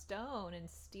everyone to stone and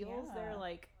steals their, Yeah.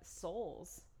 like,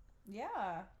 souls.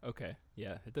 yeah. Okay.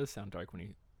 Yeah, it does sound dark when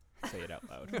you say it out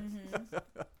loud.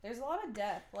 There's a lot of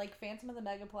death. Like Phantom of the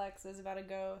Megaplex is about a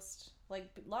ghost. Like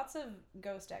lots of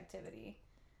ghost activity,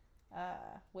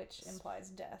 which implies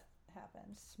death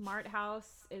happens, Smart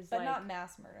House is, but like, not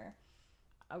mass murder.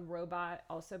 a robot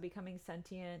also becoming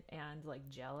sentient and, like,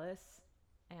 jealous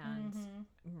and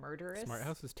murderous. Smart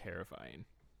House is terrifying.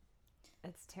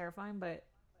 It's terrifying, but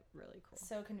really cool.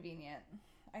 So convenient.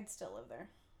 I'd still live there.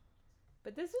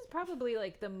 But this is probably,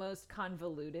 like, the most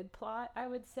convoluted plot, I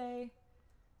would say.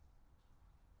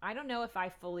 I don't know if I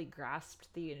fully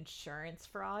grasped the insurance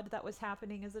fraud that was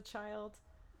happening as a child.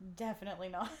 Definitely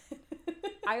not.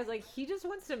 I was like, he just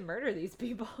wants to murder these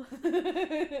people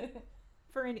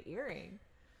for an earring.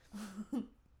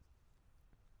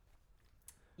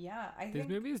 Yeah, I These think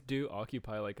movies do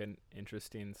occupy like an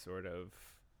interesting sort of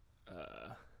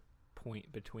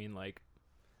point between, like,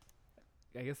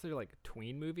 I guess they're like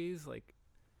tween movies, like,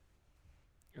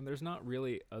 and there's not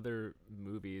really other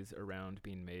movies around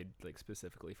being made like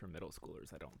specifically for middle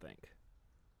schoolers, I don't think.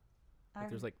 Like,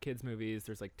 there's like kids movies,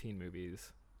 there's like teen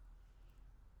movies.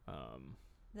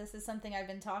 this is something I've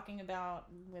been talking about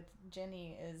with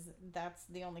Jenny, is that's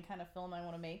the only kind of film I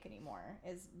want to make anymore,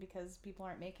 is because people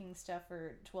aren't making stuff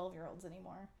for 12-year-olds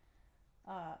anymore.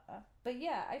 But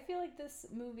yeah, I feel like this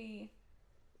movie,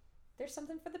 there's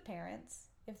something for the parents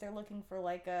if they're looking for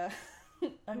like a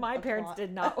My parents plot.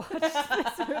 did not watch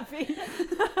this movie.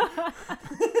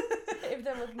 If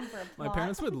they're looking for a plot. My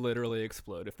parents would literally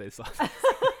explode if they saw this.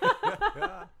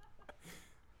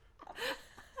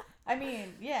 I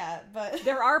mean, yeah, but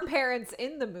There are parents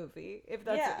in the movie, if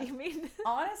that's Yeah. what you mean.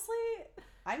 honestly,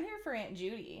 I'm here for Aunt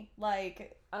Judy.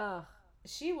 Like, Ugh.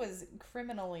 she was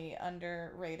criminally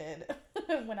underrated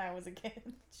when I was a kid.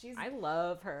 She's I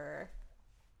love her.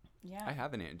 yeah. I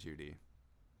have an Aunt Judy.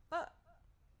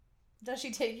 Does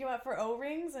she take you out for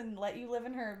O-rings and let you live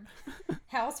in her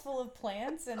house full of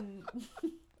plants and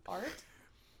art?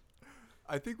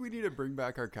 I think we need to bring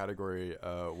back our category,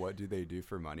 what do they do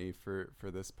for money for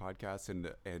this podcast,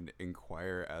 and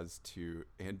inquire as to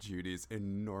Aunt Judy's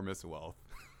enormous wealth.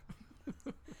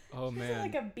 Oh She's man.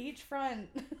 like a beachfront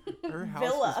Her house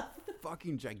villa. was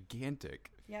fucking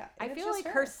gigantic. Yeah, I and it's feel just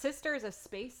like her sister is a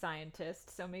space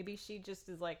scientist, so maybe she just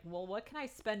is like, well, what can I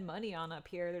spend money on up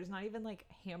here? There's not even like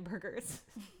hamburgers.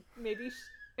 Maybe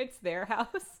it's their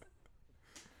house.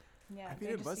 Yeah, I they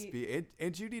mean, it just must eat- be.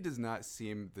 Aunt Judy does not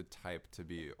seem the type to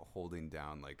be holding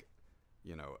down, like,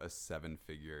 you know, a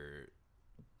 7-figure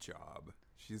job.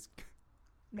 She's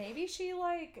Maybe she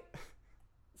like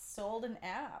sold an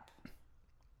app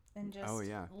and just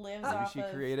lives maybe off she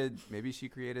of. created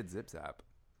ZipZap.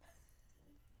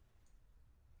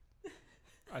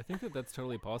 I think that that's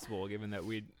totally possible, given that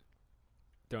we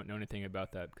don't know anything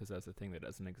about that, because that's a thing that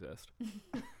doesn't exist.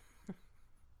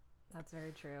 That's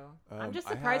very true. I'm just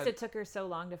I surprised had- it took her so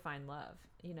long to find love.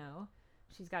 You know,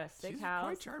 she's got a sick She's house,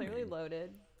 quite clearly charming.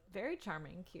 loaded, very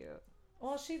charming, cute.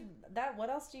 Well, what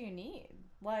else do you need?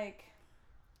 Like,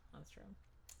 That's true.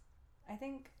 I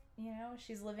think, you know,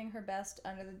 she's living her best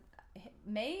under the.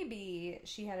 Maybe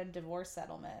she had a divorce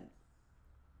settlement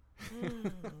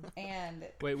and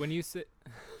Wait, when you say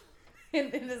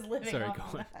it is living Sorry, off go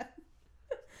of on. that.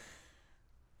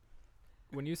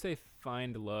 when you say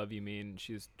find love, you mean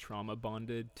she's trauma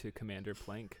bonded to Commander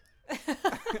Plank?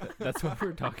 That's what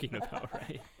we're talking about,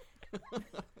 right?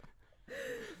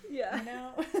 Yeah. You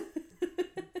know?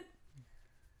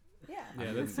 Yeah.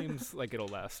 Yeah, that seems like it'll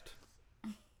last.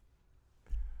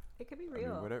 It could be I mean,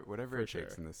 real. whatever For it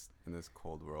takes sure. in this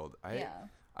cold world. Yeah.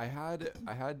 I had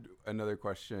another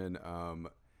question.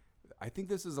 I think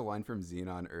this is a line from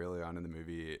Xenon early on in the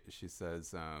movie. She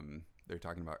says, they're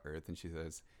talking about Earth, and she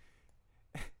says,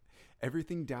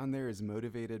 everything down there is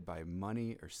motivated by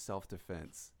money or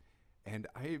self-defense. And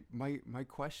my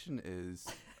question is,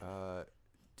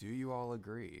 do you all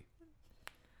agree?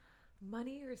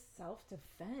 Money or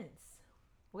self-defense?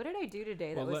 What did I do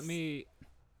today that Well, was let me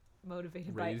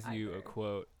motivated by raise you a either?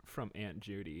 quote from Aunt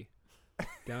Judy.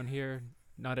 Down here,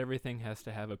 not everything has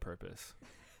to have a purpose.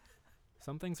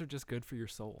 Some things are just good for your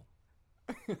soul.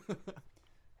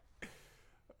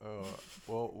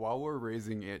 Well, while we're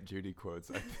raising Aunt Judy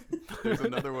quotes, I think there's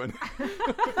another one.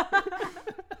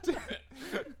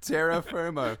 Terra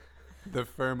firma, the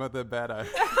firma the better.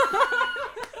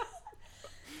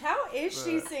 How is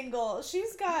she single?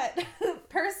 She's got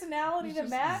personality to Just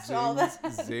match all that.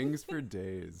 Zings for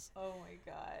days. Oh my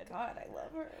god. God, I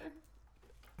love her.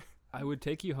 I would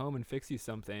take you home and fix you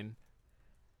something,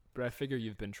 but I figure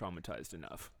you've been traumatized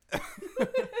enough.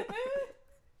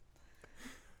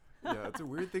 Yeah, it's a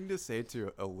weird thing to say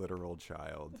to a literal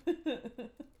child. I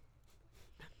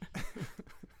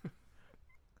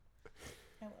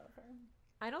love her.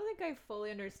 I don't think I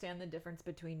fully understand the difference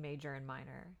between major and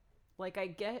minor. Like, I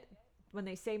get when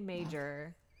they say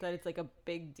major that it's like a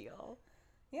big deal.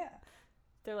 Yeah.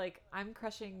 They're like, I'm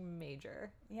crushing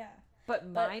major. Yeah. But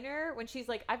minor, when she's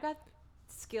like, I've got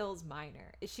skills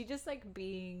minor, is she just like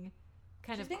being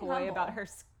kind She's of being coy humble. about her?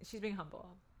 She's being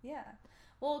humble. Yeah.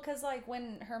 Well, because like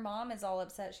when her mom is all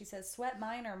upset, she says, "Sweat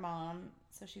minor, mom."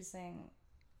 So she's saying,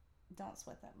 "Don't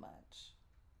sweat that much."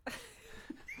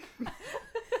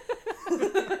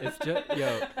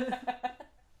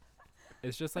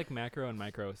 It's just like macro and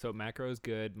micro. So macro is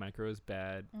good, micro is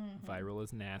bad, viral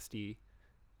is nasty.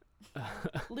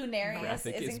 Lunarius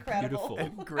Graphic is is incredible. beautiful.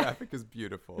 And graphic is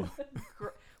beautiful.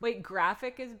 Wait,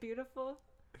 graphic is beautiful?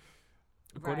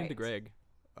 According to Right. Greg.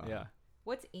 Yeah.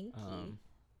 What's inky?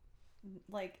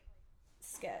 Like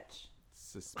sketch.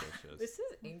 Suspicious. This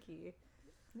is inky.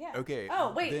 Yeah. Okay,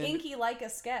 Oh wait, then- inky like a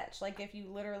sketch. Like if you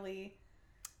literally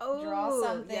Oh, draw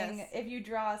something, yes. if you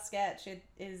draw a sketch, it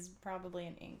is probably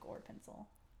an ink or pencil.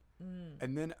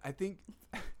 And then I think,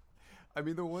 I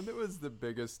mean, the one that was the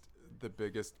biggest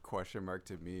question mark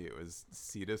to me, it was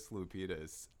Cetus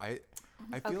Lupidus. I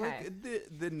feel Okay.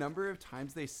 like the number of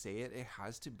times they say it, it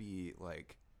has to be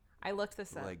like I looked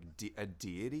this up. a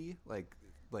deity.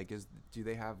 Do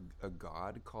they have a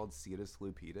god called Cetus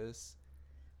Lupidus?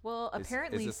 Well,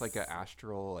 apparently is this like an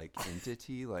astral like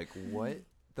entity? Like what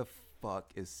the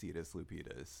fuck is Cetus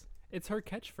Lupidus? It's her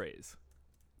catchphrase.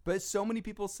 But so many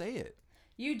people say it.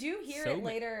 You do hear So it ma-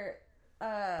 later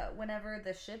whenever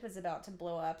the ship is about to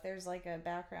blow up. There's like a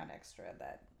background extra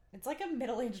that it's like a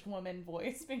middle-aged woman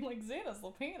voice being like, "Zenas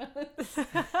Lapinus."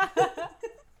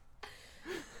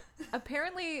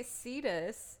 Apparently,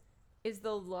 Cetus is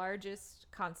the largest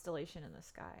constellation in the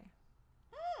sky.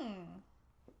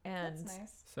 And That's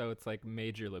nice. So it's like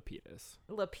Major Lapidus.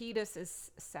 Lapidus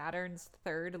is Saturn's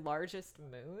third largest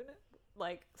moon.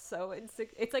 Like, so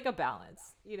it's like a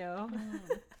balance, you know?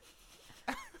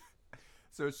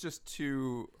 So it's just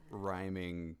two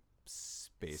rhyming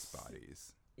space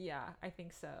bodies. Yeah, I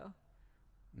think so.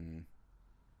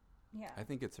 Yeah. I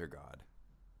think it's her god.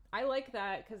 I like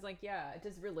that because, like, yeah,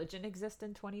 does religion exist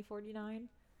in 2049?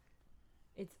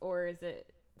 Or is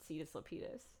it Cetus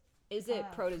Lapidus? Is it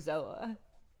protozoa?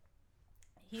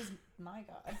 He's my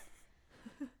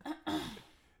god.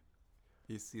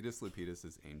 He's Cetus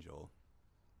Lapidus' angel.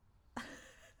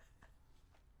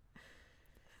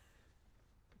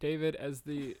 David, as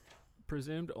the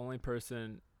presumed only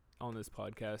person on this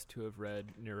podcast to have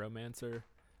read Neuromancer,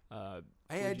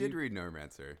 Hey, I did read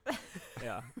Neuromancer.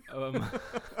 yeah.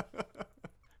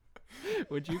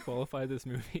 Would you qualify this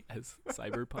movie as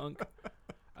cyberpunk?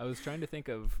 I was trying to think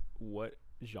of what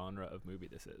genre of movie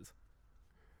this is.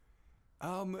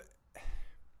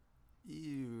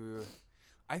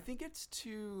 I think it's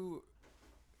too.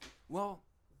 Well,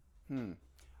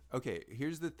 Okay,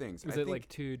 here's the things. Is it like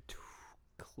too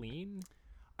clean?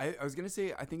 I was gonna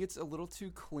say I think it's a little too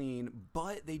clean,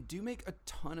 but they do make a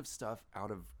ton of stuff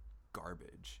out of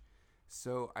garbage.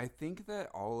 So I think that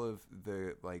all of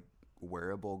the like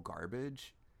wearable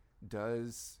garbage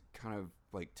does kind of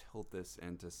like tilt this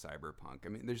into cyberpunk. I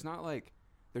mean, there's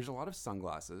a lot of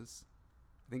sunglasses.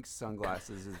 I think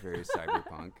sunglasses is very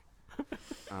cyberpunk.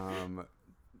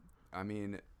 I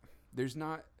mean, there's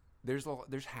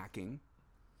hacking.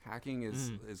 Hacking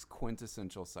is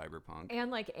quintessential cyberpunk.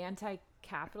 And like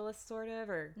anti-capitalist sort of,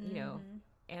 or, you know,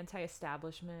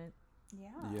 anti-establishment. Yeah.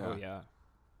 Yeah. Oh, yeah.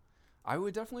 I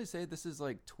would definitely say this is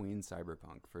like tween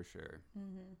cyberpunk for sure.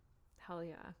 Hell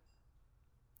yeah.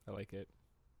 I like it.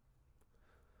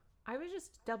 I was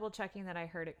just double checking that I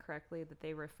heard it correctly, that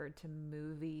they referred to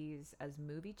movies as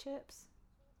movie chips.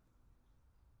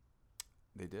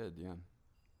 They did, yeah.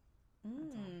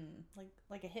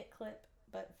 Like a hit clip,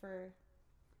 but for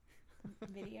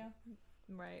video.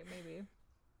 Right, maybe.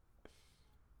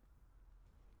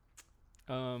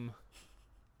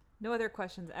 No other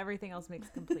questions. Everything else makes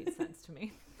complete sense to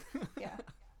me. Yeah.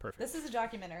 Perfect. This is a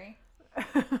documentary.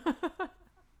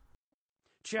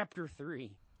 Chapter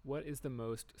 3. What is the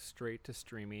most straight to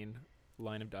streaming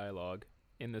line of dialogue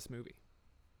in this movie?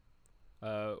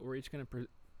 We're each gonna put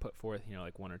forth,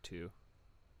 like one or two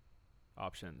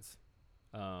options.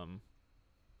 Does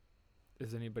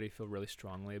anybody feel really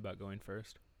strongly about going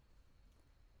first?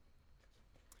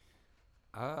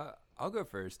 I'll go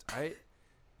first.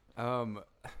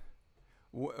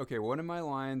 Okay, one of my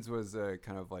lines was a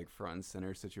kind of like front and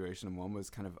center situation, and one was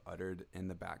kind of uttered in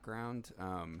the background.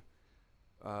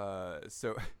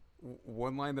 So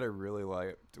one line that I really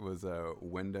liked was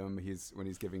Wyndham. When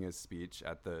he's giving his speech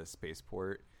at the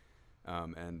spaceport,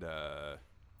 and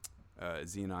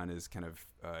Xenon is kind of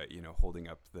holding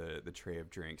up the tray of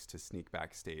drinks to sneak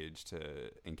backstage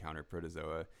to encounter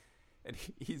Protozoa, and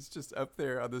he's just up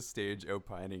there on the stage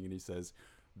opining, and he says,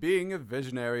 "Being a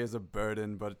visionary is a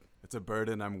burden, but it's a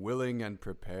burden I'm willing and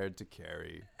prepared to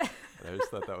carry." And I just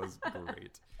thought that was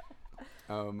great.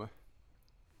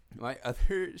 My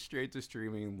other straight to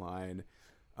streaming line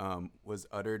was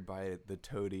uttered by the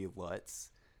toady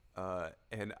Lutz.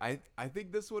 And I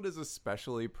think this one is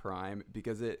especially prime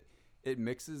because it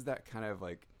mixes that kind of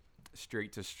like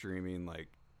straight to streaming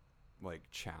like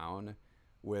chown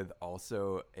with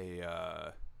also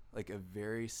a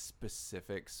very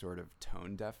specific sort of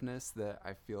tone deafness that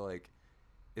I feel like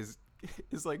is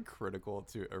like critical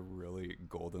to a really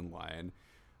golden line.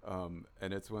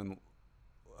 And it's when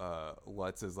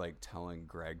Lutz is like telling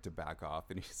Greg to back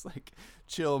off, and he's like,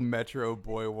 "Chill, Metro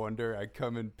Boy Wonder, I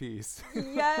come in peace."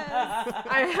 Yes,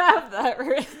 I have that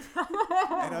written.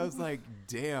 And I was like,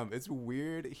 damn, it's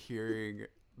weird hearing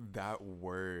that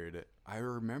word. I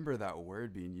remember that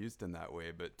word being used in that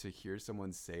way, but to hear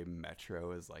someone say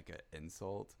Metro is like an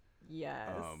insult.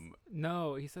 Yes.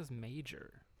 No, he says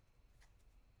major.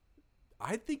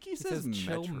 I think he says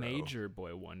 "Chill, Metro. Major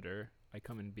Boy Wonder, I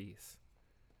come in peace."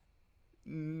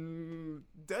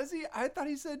 Does he? I thought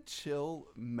he said "Chill,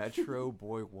 Metro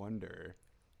Boy Wonder."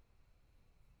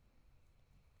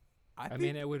 I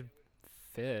mean, it would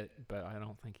fit, but I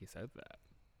don't think he said that.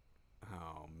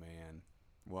 Oh man.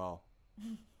 Well,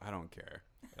 I don't care.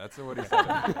 That's what he said.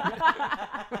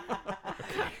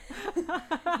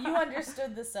 You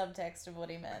understood the subtext of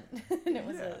what he meant, and it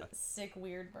was a sick,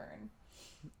 weird burn.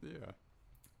 Yeah.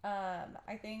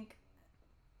 I think,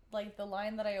 like, the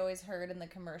line that I always heard in the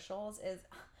commercials is,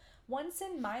 "One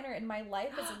sin minor in my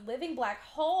life is a living black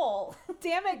hole."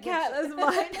 Damn it, Kat, that's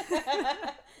mine.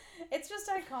 It's just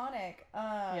iconic.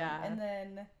 Yeah. And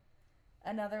then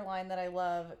another line that I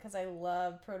love, because I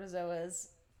love Protozoa's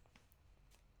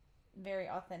very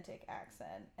authentic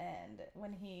accent, and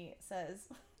when he says,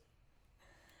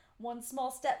 "One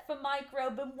small step for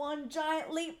microbe and one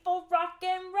giant leap for rock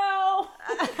and roll,"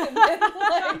 and then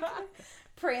like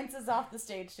prances off the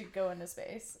stage to go into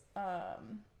space.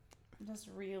 Just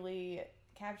really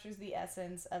captures the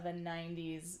essence of a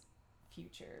 90s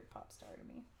future pop star to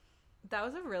me. That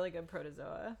was a really good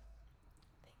Protozoa.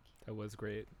 That was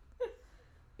great.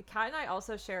 Kat and I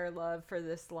also share love for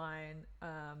this line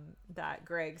that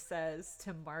Greg says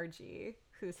to Margie,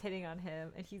 who's hitting on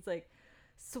him, and he's like,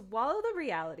 "Swallow the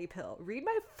reality pill. Read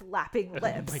my flapping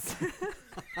lips."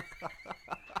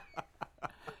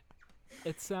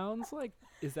 It sounds like,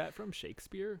 is that from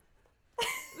Shakespeare?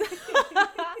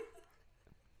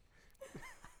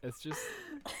 It's just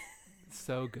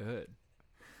so good.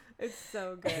 It's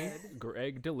so good.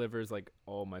 Greg delivers like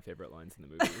all my favorite lines in the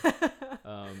movie.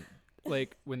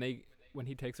 Like when he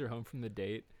takes her home from the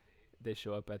date, they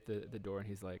show up at the door and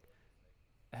he's like,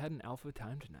 "I had an alpha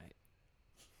time tonight."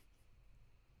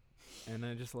 And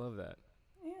I just love that.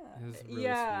 Yeah. It was really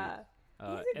Yeah. sweet.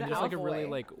 The And just like a alpha really way.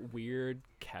 like weird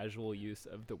casual use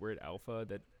of the word alpha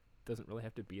that doesn't really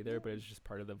have to be there, but it's just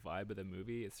part of the vibe of the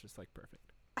movie. It's just like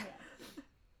perfect.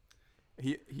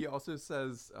 He also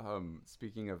says,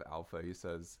 speaking of alpha, he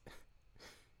says,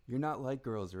 "You're not like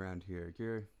girls around here.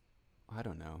 You're, I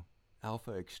don't know,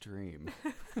 alpha extreme."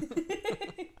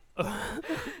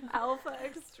 Alpha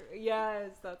extra.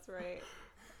 Yes, that's right.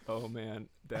 Oh man,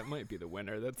 that might be the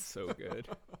winner. That's so good.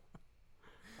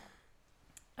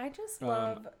 I just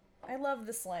love, I love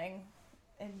the slang,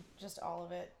 and just all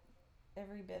of it.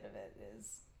 Every bit of it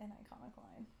is an iconic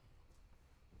line.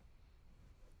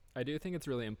 I do think it's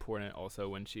really important also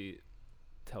when she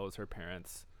tells her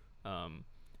parents,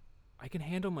 "I can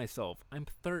handle myself. I'm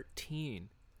 13."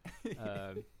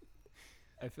 I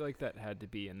feel like that had to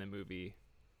be in the movie.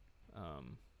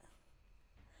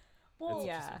 Well, it's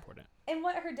yeah. just important. And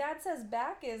what her dad says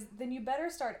back is, "Then you better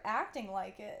start acting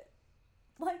like it."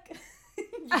 Like,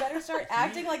 you better start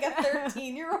acting like a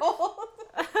 13-year-old.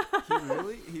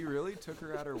 He really took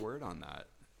her at her word on that.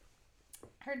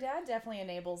 Her dad definitely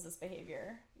enables this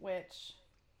behavior, which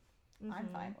I'm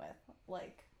fine with.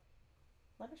 Like,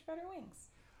 let her spread her wings.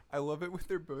 I love it when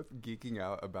they're both geeking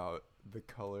out about the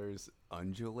colors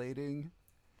undulating.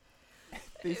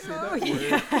 They say that word.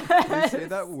 They say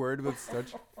that word with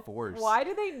such force. Why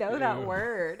do they know that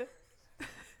word?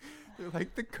 They're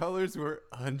like, the colors were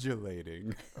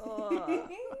undulating.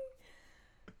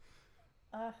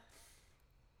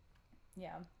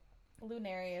 Yeah.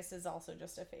 Lunarius is also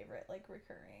just a favorite, like,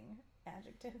 recurring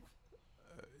adjective.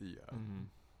 Yeah. Mm-hmm.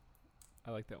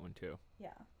 I like that one too. Yeah.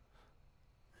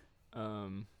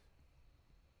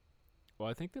 Well,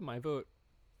 I think that my vote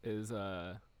is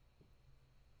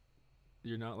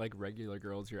you're not like regular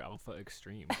girls, you're alpha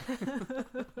extreme.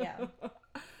 Yeah.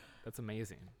 That's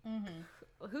amazing.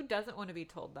 Mm-hmm. Who doesn't want to be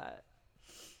told that?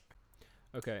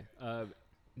 Okay.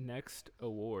 Next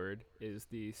award is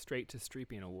the Straight to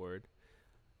Streeping Award.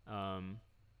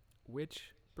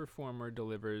 Which performer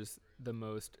delivers the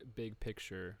most big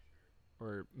picture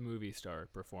or movie star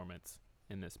performance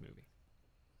in this movie?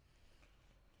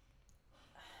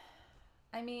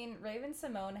 I mean, Raven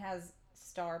Simone has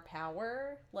star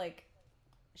power. Like,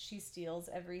 she steals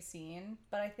every scene,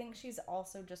 but I think she's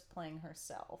also just playing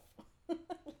herself.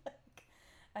 Like,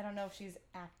 I don't know if she's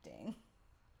acting.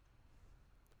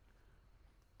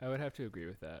 I would have to agree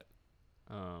with that.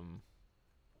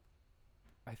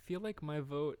 I feel like my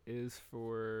vote is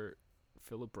for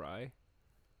Philip Rye.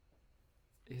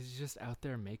 He's just out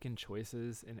there making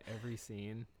choices in every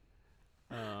scene.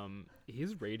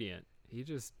 He's radiant. He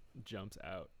just jumps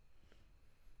out.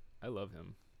 I love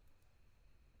him.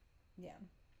 Yeah.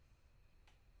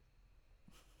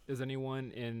 Is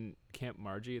anyone in Camp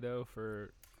Margie, though,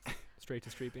 for Straight to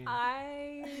Streeping?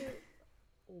 I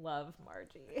love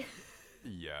Margie.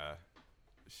 Yeah.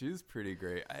 She's pretty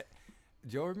great.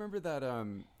 Do y'all remember that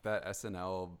that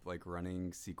SNL like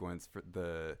running sequence for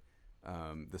the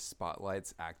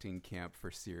Spotlights acting camp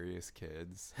for serious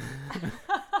kids?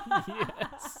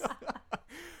 Yes.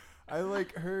 I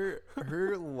like her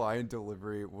line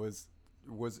delivery was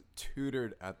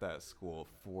tutored at that school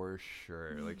for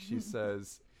sure. Like she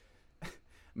says,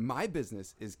 "My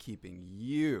business is keeping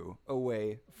you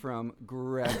away from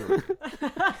Gregory."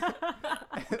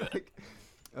 Like,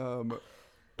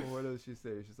 what does she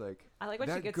say? She's like, I like when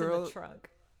she "That gets girl..." in the trunk.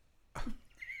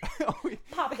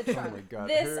 Pop the trunk. Oh my God,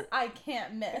 this I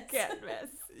can't miss. Can't miss.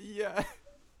 Yeah,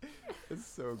 it's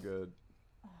so good.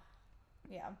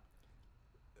 Yeah.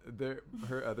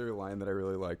 Her other line that I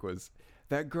really like was,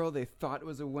 "That girl they thought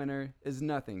was a winner is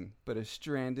nothing but a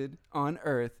stranded on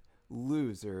Earth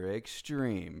loser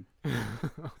extreme."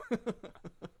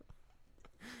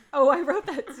 Oh, I wrote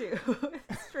that too.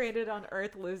 Stranded on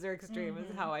Earth, loser extreme is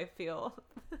how I feel.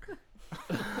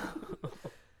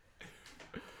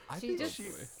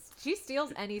 She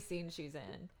steals any scene she's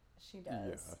in. She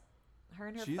does. Yeah. Her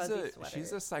and her fuzzy sweater.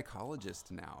 She's a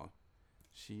psychologist now.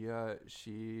 She's a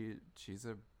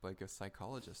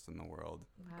psychologist in the world.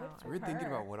 Wow. It's weird thinking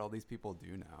about what all these people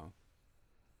do now.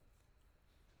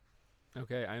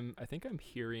 Okay, I think I'm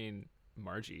hearing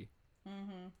Margie.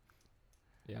 Mm-hmm.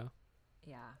 Yeah.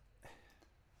 Yeah.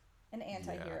 An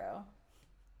anti-hero.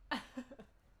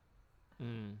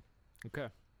 Okay,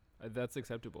 that's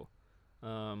acceptable.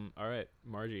 All right,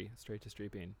 Margie, Straight to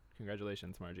Streeping.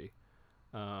 Congratulations, Margie.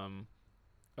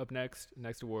 Up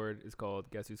next award is called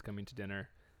Guess Who's Coming to Dinner.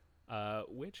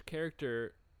 Which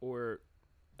character or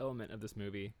element of this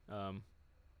movie,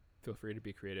 feel free to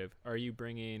be creative, are you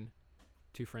bringing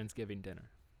to Friendsgiving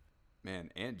dinner? Man,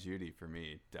 Aunt Judy for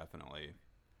me, definitely.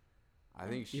 I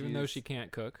think she, even though she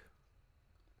can't cook.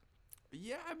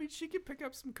 Yeah, I mean, she could pick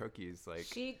up some cookies. Like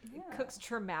She cooks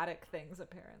traumatic things,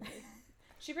 apparently.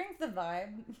 She brings the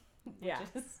vibe, which Yeah.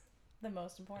 is the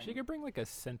most important. She could bring like a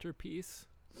centerpiece.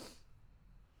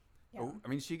 Yeah. Oh, I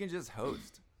mean, she can just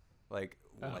host. Like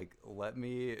let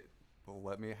me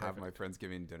have my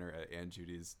Friendsgiving dinner at Aunt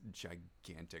Judy's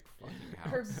gigantic fucking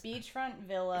house. Her beachfront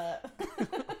villa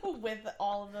with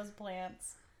all of those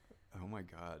plants. Oh my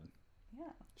God.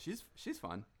 Yeah. She's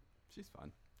fun. She's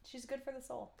fun. She's good for the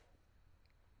soul.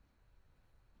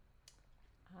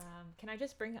 Can I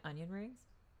just bring onion rings?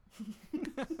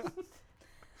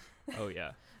 Oh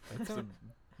yeah, That's a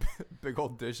big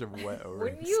old dish of wet O-rings.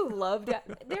 Wouldn't you love that?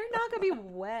 They're not gonna be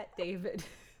wet, David.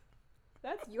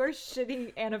 That's your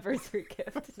shitty anniversary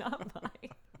gift, not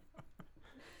mine.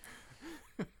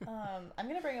 I'm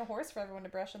gonna bring a horse for everyone to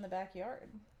brush in the backyard.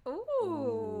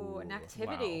 Ooh, an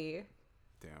activity. Wow.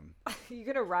 Damn. You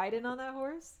gonna ride in on that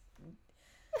horse?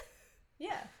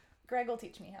 Yeah, Greg will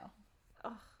teach me how.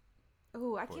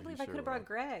 Ooh, I Boy, can't believe he I could sure have brought will.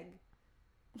 Greg.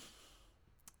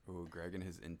 Ooh, Greg and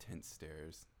his intense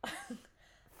stares.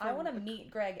 I want to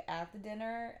meet Greg at the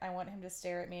dinner. I want him to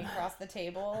stare at me across the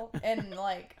table and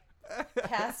like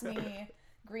pass me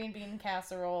green bean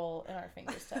casserole and our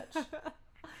fingers touch.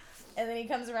 And then he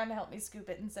comes around to help me scoop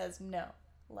it and says, no,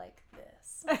 like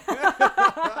this.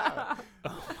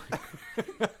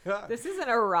 This is an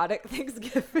erotic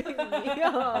Thanksgiving meal.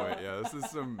 Oh, wait, yeah, this is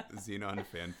some Xenon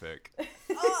fanfic.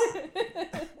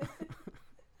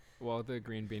 While the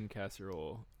green bean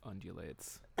casserole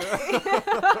undulates.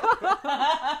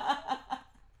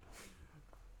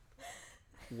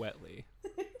 Wetly.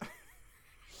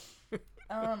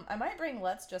 I might bring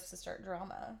Lutz just to start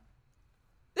drama.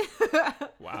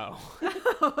 Wow.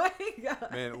 Oh my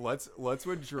god. Man, Lutz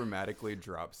would dramatically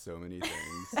drop so many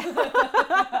things.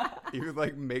 He would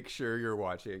like make sure you're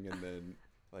watching and then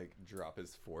like drop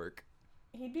his fork.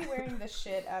 He'd be wearing the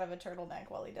shit out of a turtleneck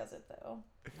while he does it, though.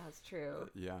 That's true.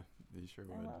 Yeah, he sure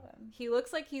I would. love him. He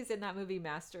looks like he's in that movie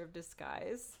Master of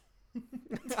Disguise.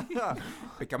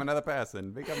 Become another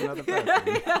person. Become another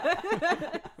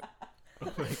person.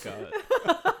 Oh my god.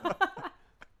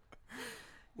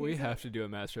 We have to do a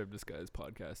Master of Disguise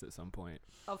podcast at some point.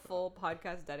 A full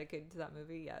podcast dedicated to that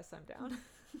movie. Yes, I'm down.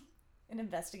 An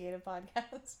investigative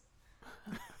podcast.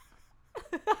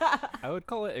 I would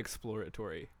call it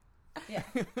exploratory. Yeah.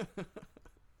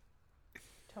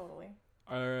 Totally.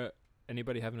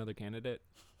 Anybody have another candidate?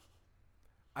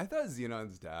 I thought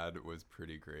Xenon's dad was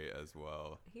pretty great as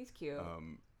well. He's cute.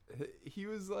 He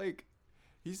was like,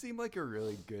 he seemed like a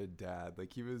really good dad.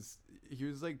 Like he was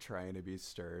like trying to be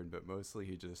stern, but mostly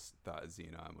he just thought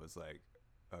Xenon was like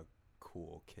a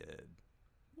cool kid.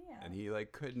 Yeah. And he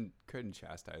like couldn't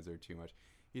chastise her too much.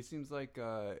 He seems like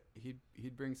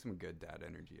he'd bring some good dad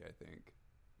energy, I think.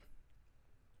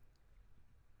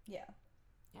 Yeah.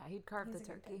 Yeah, he'd carve He's the a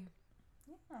good turkey.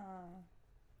 Yeah.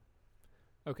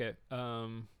 Okay.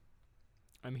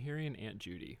 I'm hearing Aunt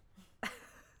Judy.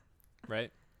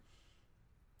 Right?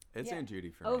 It's Yeah. Aunt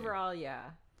Judy for me. Overall,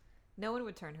 yeah. No one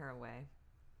would turn her away.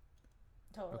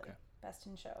 Totally. Okay. Best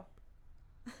in show.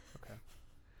 Okay.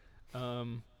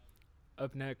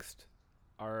 Up next,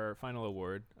 our final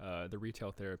award, the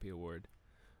Retail Therapy Award.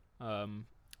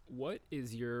 What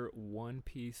is your one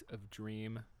piece of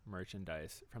dream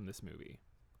merchandise from this movie?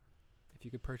 If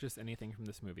you could purchase anything from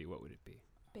this movie, what would it be?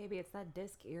 Baby, it's that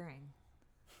disc earring.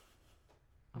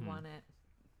 I Mhm. want it.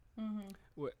 Mm-hmm.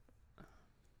 What?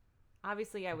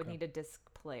 Obviously, I would Okay. need a disc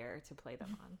player to play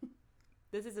them on.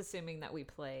 This is assuming that we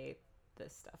play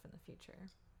this stuff in the future.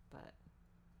 But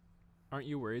Aren't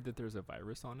you worried that there's a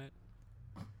virus on it?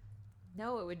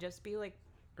 no, it would just be like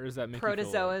Or does that make you feel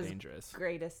Protozoa's dangerous?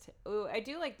 greatest. Ooh, I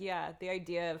do like, yeah, the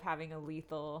idea of having a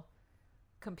lethal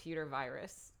computer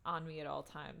virus on me at all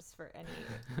times for any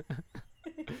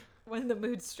when the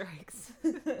mood strikes.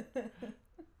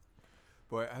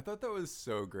 Boy, I thought that was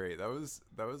so great. That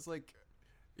was like,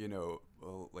 you know,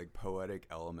 like poetic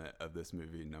element of this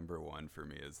movie. Number one for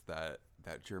me is that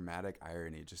dramatic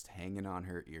irony just hanging on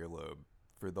her earlobe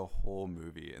for the whole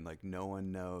movie, and like no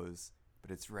one knows,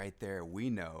 but it's right there. We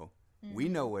know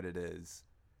what it is,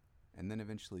 and then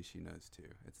eventually she knows too.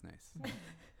 It's nice.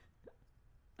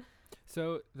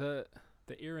 So the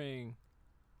earring,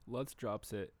 Lutz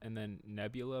drops it, and then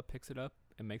Nebula picks it up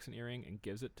and makes an earring and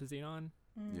gives it to Xenon.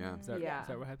 Yeah, Is that, Yeah. is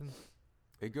that what happens?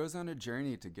 it goes on a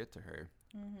journey to get to her.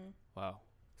 Mm-hmm. Wow,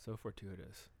 so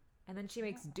fortuitous. And then she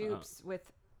makes dupes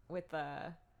with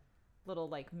little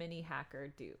like mini hacker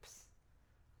dupes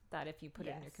that if you put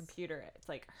it in your Yes. computer, it's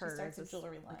like She her starts as a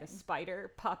jewelry like a line.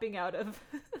 spider popping out of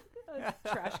a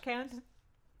trash can.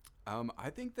 I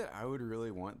think that I would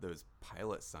really want those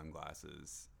pilot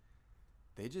sunglasses.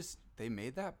 They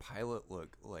made that pilot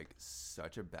look like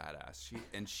such a badass.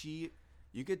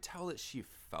 You could tell that she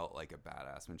felt like a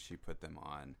badass when she put them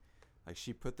on. Like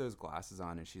she put those glasses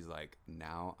on and she's like,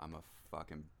 now I'm a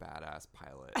fucking badass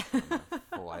pilot. I'm gonna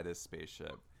fly this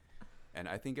spaceship. And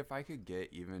I think if I could get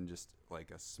even just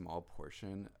like a small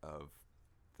portion of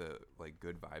the like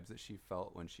good vibes that she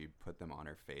felt when she put them on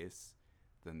her face,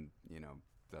 then, you know,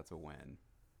 that's a win.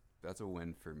 That's a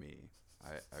win for me.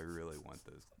 I really want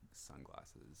those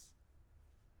sunglasses.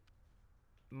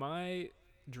 My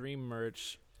dream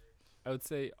merch, I would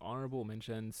say honorable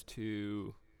mentions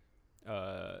to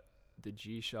the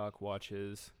G-Shock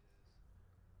watches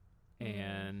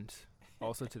and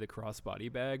also to the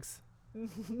crossbody bags.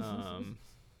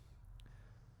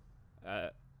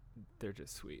 They're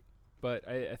just sweet. But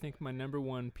I think my number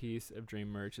one piece of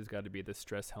dream merch has got to be the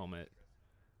stress helmet.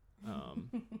 Oh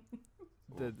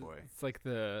boy. It's like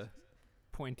the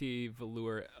pointy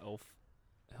velour elf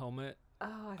helmet.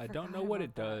 Oh, I don't know what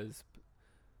it does,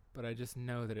 but I just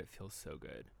know that it feels so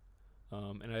good.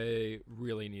 And I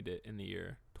really need it in the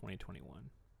year 2021.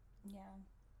 Yeah.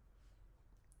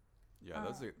 Yeah,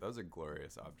 that was a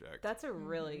glorious object. That's a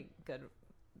really good.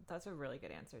 That's a really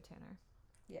good answer, Tanner.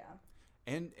 Yeah.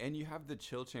 And you have the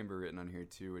chill chamber written on here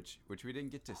too, which we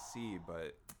didn't get to see,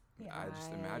 but Yeah. I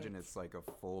just imagine it's like a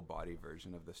full body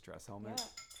version of the stress helmet. Yeah.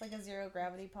 It's like a zero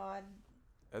gravity pod.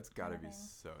 That's gotta be Kinda thing.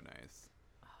 so nice.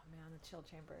 Oh man, the chill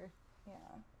chamber. Yeah.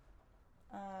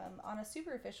 On a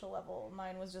superficial level,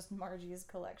 mine was just Margie's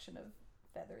collection of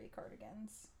feathery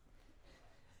cardigans.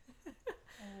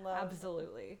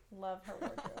 Absolutely. Love her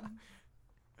wardrobe.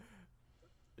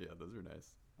 Yeah, those are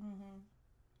nice.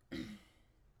 Mm-hmm.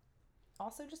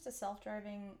 Also, just a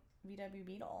self-driving VW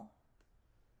Beetle.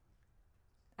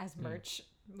 As merch,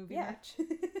 movie Yeah. merch.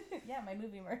 Yeah, my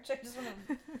movie merch. I just want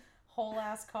a whole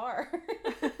ass car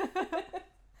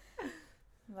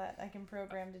that I can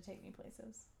program to take me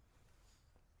places.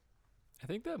 I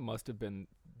think that must have been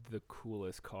the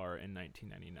coolest car in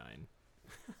 1999.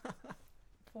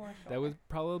 For sure. That would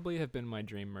probably have been my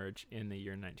dream merch in the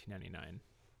year 1999.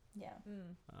 Yeah.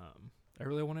 I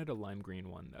really wanted a lime green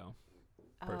one though,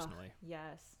 personally. Oh,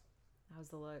 yes. That was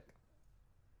the look.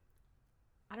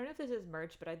 I don't know if this is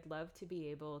merch, but I'd love to be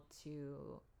able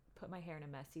to put my hair in a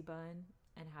messy bun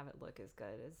and have it look as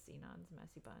good as Xenon's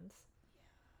messy buns.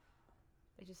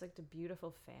 They just looked a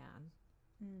beautiful fan.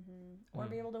 Mm-hmm. Or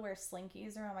be able to wear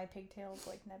slinkies around my pigtails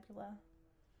like Nebula.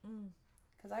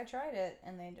 Because I tried it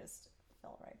and they just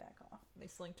fell right back off. They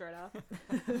slinked right off.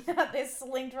 Yeah, they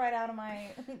slinked right out of my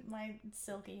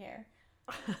silky hair.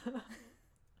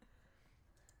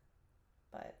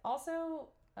 But also,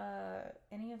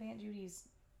 any of Aunt Judy's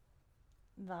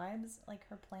vibes, like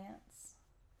her plants.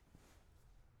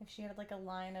 If she had like a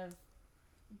line of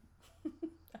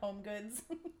home goods.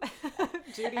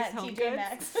 Judy's at Home TJ Goods?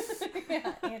 Maxx.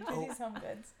 Yeah, Aunt Judy's Home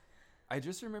Goods. I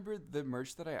just remember the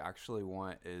merch that I actually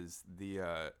want is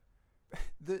the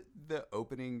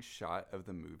opening shot of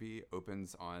the movie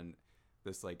opens on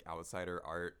this like outsider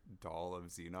art doll of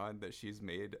Xenon that she's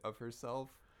made of herself.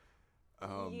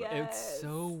 It's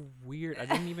so weird. I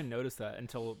didn't even notice that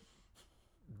until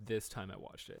this time I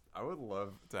watched it. I would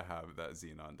love to have that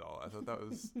Xenon doll. I thought that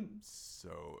was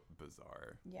so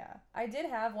bizarre. Yeah, I did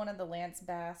have one of the Lance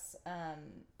Bass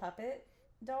puppet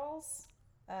dolls.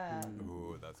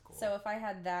 Ooh, that's cool. So if I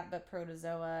had that but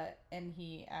Protozoa and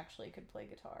he actually could play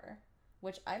guitar,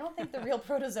 which I don't think the real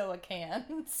Protozoa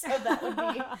can, so that would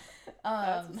be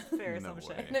That's a fair No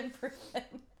assumption. way. an improvement.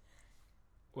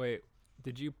 Wait,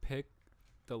 did you pick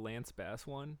the Lance Bass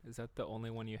one? Is that the only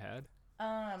one you had?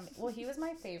 Well, he was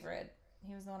my favorite.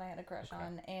 He was the one I had a crush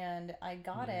on, and I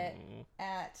got it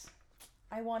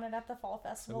I won it at the fall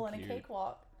festival in a cute.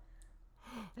 cakewalk.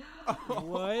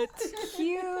 What?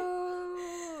 Cute.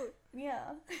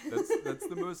 Yeah. That's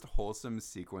the most wholesome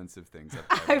sequence of things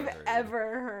I've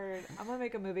ever heard. I'm gonna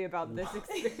make a movie about this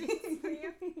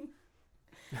experience.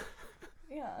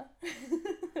 Yeah.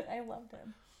 I loved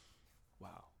him.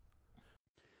 Wow.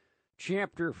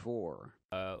 Chapter 4.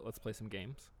 Let's play some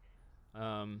games.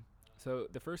 So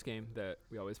the first game that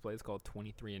we always play is called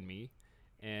 23andMe,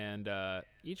 and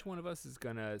each one of us is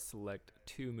gonna select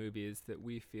 2 movies that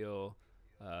we feel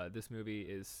this movie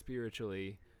is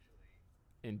spiritually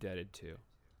indebted to.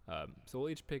 So we'll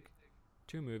each pick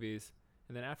 2 movies,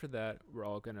 and then after that, we're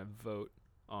all gonna vote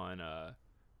on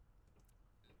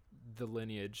the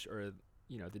lineage or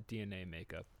the DNA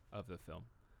makeup of the film.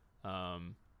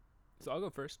 So I'll go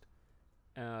first.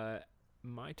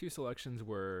 My 2 selections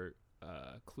were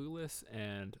Clueless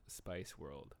and Spice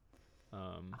World.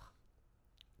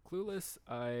 Clueless,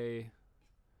 I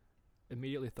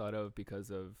immediately thought of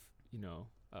because of the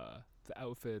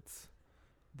outfits,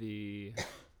 the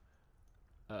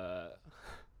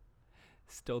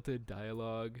stilted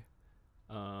dialogue,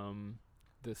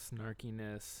 the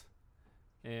snarkiness,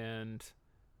 and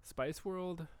Spice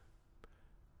World.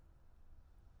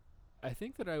 I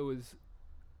think that I was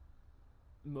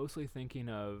mostly thinking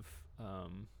of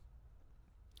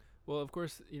well, of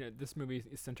course, this movie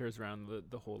centers around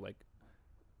the whole like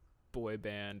boy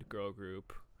band girl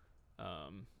group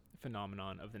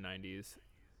phenomenon of the 90s,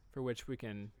 for which we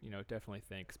can definitely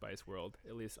thank Spice World,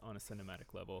 at least on a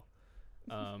cinematic level.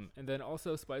 And then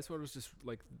also Spice World was just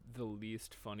like the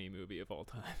least funny movie of all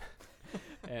time.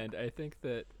 And I think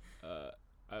that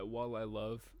while I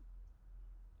love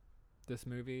this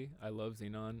movie, I love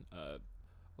Xenon, a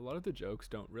lot of the jokes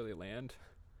don't really land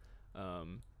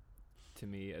to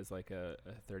me as like a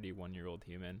 31-year-old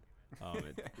human.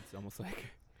 It's almost like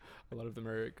a lot of them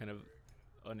are kind of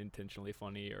unintentionally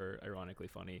funny or ironically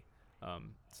funny.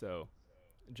 So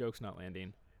jokes not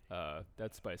landing.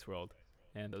 That's Spice World,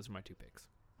 and those are my 2 picks.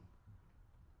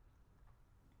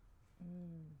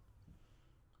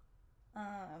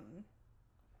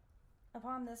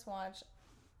 Upon this watch,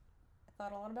 I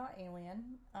thought a lot about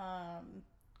Alien.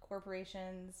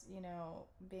 corporations, you know,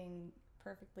 being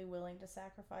perfectly willing to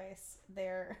sacrifice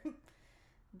their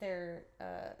their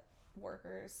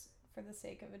workers for the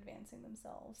sake of advancing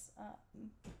themselves,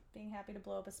 being happy to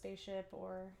blow up a spaceship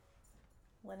or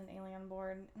let an alien on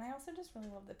board. And I also just really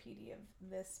love the PD of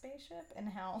this spaceship and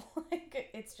how like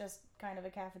it's just kind of a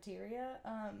cafeteria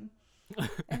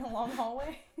in a long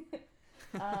hallway.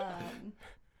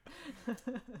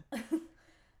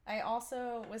 I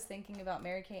also was thinking about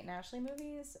Mary-Kate and Ashley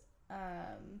movies.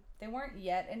 They weren't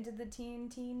yet into the teen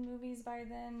movies by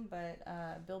then,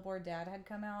 but Billboard Dad had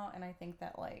come out, and I think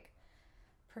that like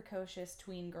precocious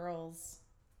tween girls,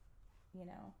 you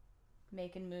know,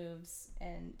 making moves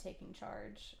and taking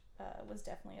charge was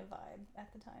definitely a vibe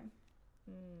at the time.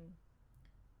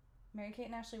 Mary-Kate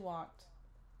and Ashley walked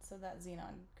so that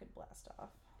Xenon could blast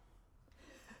off.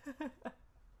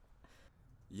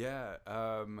 Yeah,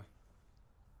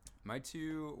 my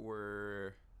two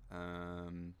were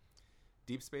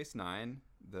Deep Space Nine,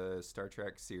 the Star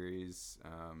Trek series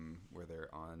where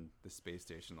they're on the space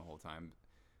station the whole time.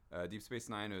 Deep Space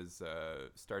Nine was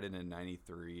started in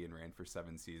 '93 and ran for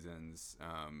 7 seasons.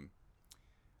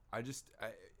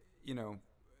 You know,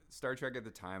 Star Trek at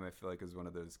the time, I feel like was one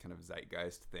of those kind of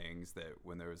zeitgeist things that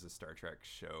when there was a Star Trek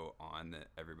show on, that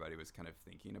everybody was kind of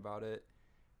thinking about it.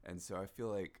 And so I feel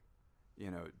like, you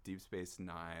know, Deep Space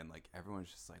Nine, like everyone's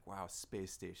just like, wow,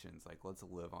 space stations, like let's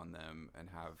live on them and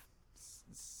have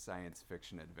science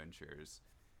fiction adventures.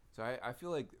 So I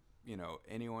feel like, you know,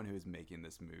 anyone who's making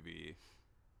this movie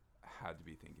had to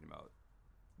be thinking about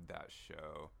that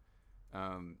show.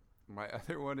 My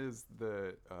other one is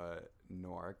the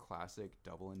noir classic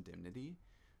Double Indemnity,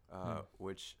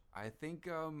 which I think,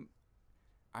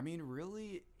 I mean,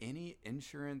 really any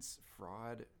insurance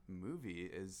fraud movie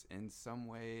is in some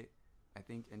way, I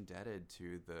think, indebted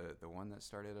to the one that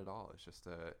started it all. It's just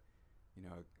a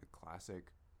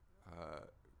classic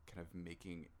kind of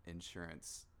making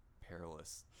insurance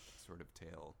perilous sort of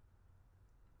tale.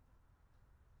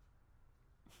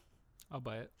 I'll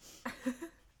buy it.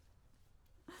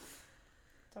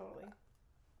 Totally.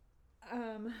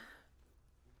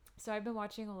 So I've been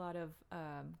watching a lot of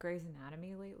Grey's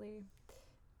Anatomy lately,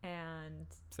 and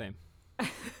same.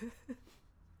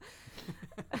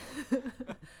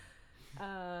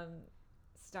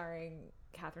 Starring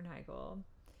Katherine Heigl,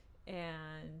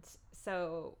 and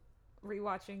so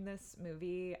rewatching this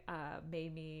movie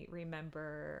made me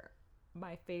remember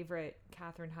my favorite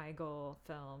Katherine Heigl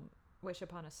film, Wish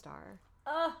Upon a Star.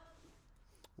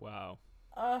 Wow.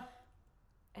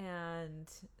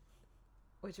 And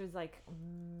which was like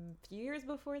a few years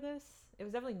before this. It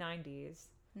was definitely 90s,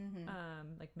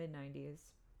 like mid 90s.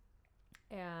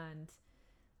 And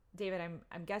David,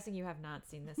 I'm guessing you have not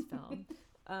seen this film.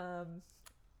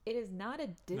 It is not a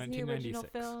Disney original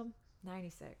film.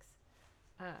 96.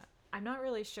 I'm not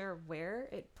really sure where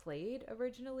it played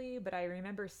originally, but I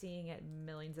remember seeing it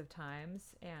millions of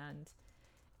times. And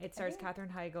it stars Katherine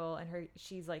Heigl, and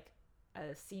she's like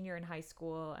a senior in high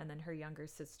school, and then her younger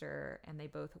sister, and they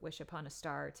both wish upon a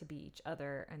star to be each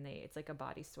other, and it's like a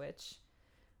body switch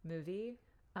movie.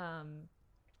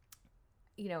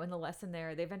 You know, in the lesson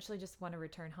there, they eventually just want to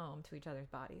return home to each other's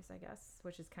bodies, I guess,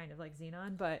 which is kind of like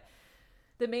Xenon. But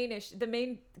the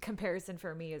main comparison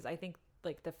for me is I think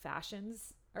like the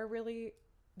fashions are really,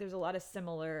 there's a lot of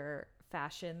similar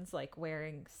fashions, like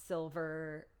wearing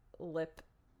silver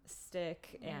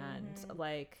lipstick and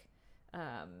like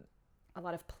a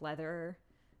lot of pleather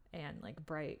and like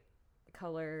bright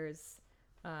colors,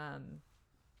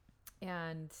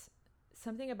 and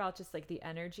something about just like the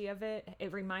energy of it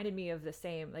reminded me of the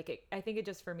same, like I think it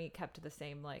just for me kept the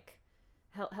same, like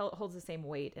holds the same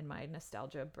weight in my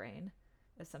nostalgia brain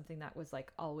as something that was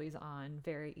like always on,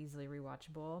 very easily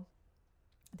rewatchable.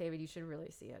 David, you should really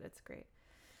see it, it's great.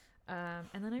 And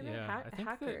then I read I think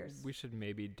Hackers. that we should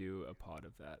maybe do a pod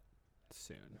of that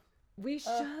soon. We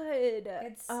should.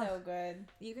 It's so good.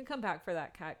 You can come back for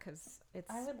that, Kat, because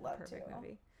it's I would love a perfect to.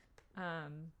 movie.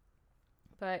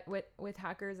 But with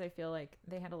Hackers, I feel like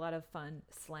they had a lot of fun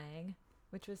slang,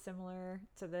 which was similar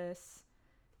to this,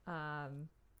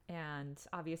 and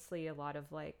obviously a lot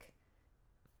of like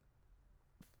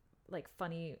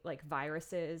funny like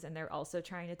viruses, and they're also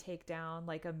trying to take down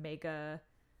like a mega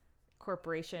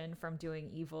corporation from doing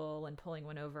evil and pulling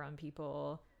one over on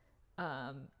people.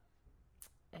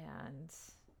 And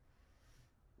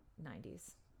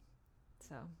 90s.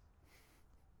 So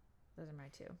those are my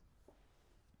two.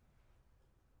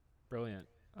 Brilliant.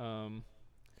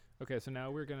 Okay, so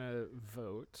now we're gonna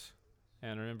vote,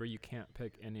 and remember, you can't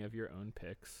pick any of your own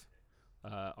picks.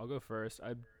 I'll go first.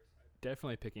 I'm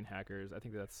definitely picking Hackers. I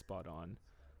think that's spot on.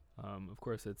 Of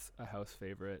course, it's a house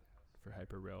favorite for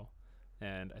Hyperreal,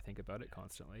 and I think about it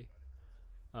constantly.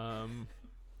 I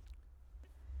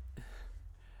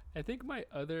think my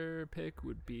other pick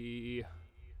would be,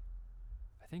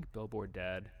 I think Billboard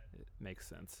Dad. It makes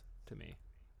sense to me,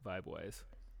 vibe-wise.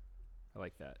 I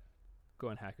like that.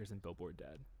 Going Hackers and Billboard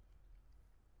Dad.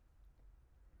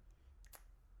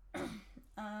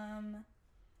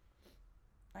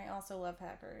 I also love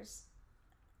Hackers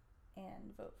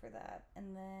and vote for that.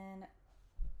 And then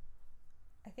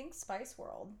I think Spice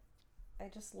World. I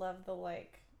just love the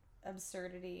like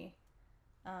absurdity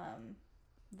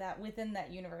that within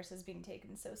that universe is being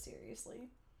taken so seriously.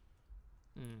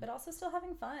 But also still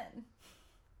having fun.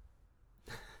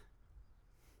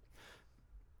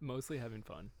 Mostly having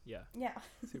fun. Yeah. Yeah.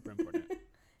 Super important.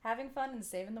 Having fun and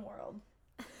saving the world.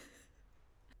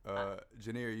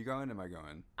 Jenny, are you going? Am I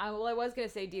going? Well, I was gonna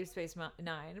say Deep Space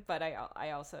Nine, but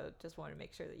I also just wanted to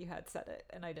make sure that you had said it,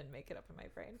 and I didn't make it up in my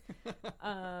brain.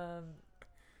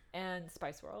 And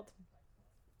Spice World.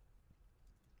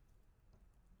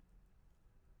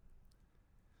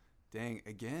 Dang,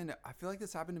 again, I feel like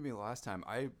this happened to me last time.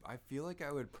 I feel like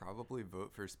I would probably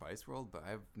vote for Spice World, but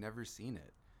I've never seen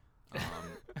it.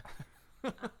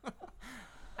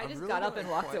 I just got up and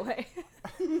walked away.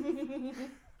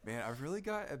 Man, I've really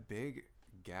got a big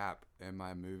gap in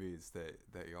my movies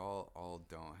that y'all all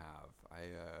don't have.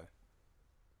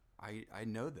 I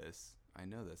know this. I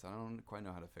don't quite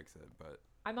know how to fix it, but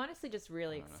I'm honestly just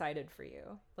really excited for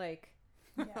you. Like,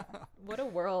 Yeah. what a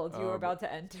world you were about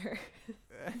to enter.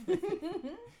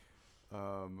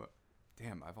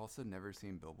 Damn, I've also never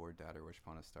seen Billboard Dad or Wish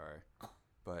Upon a Star.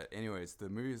 But anyways, the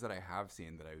movies that I have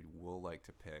seen that I will like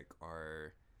to pick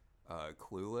are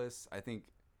Clueless. I think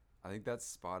that's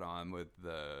spot on with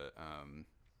the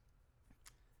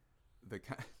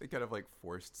kind of like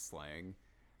forced slang.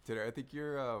 Taylor, I think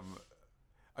you're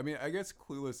I mean, I guess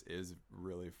Clueless is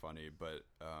really funny, but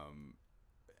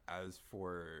as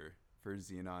for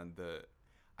Xenon,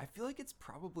 I feel like it's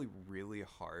probably really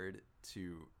hard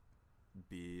to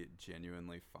be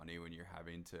genuinely funny when you're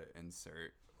having to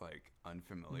insert like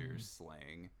unfamiliar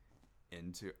slang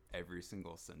into every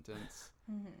single sentence.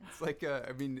 It's like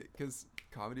I mean, because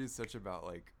comedy is such about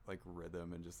like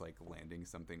rhythm and just like landing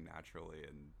something naturally,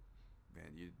 and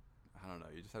man, I don't know,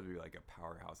 you just have to be like a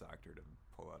powerhouse actor to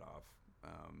pull that off.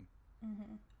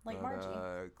 Like but, Margie.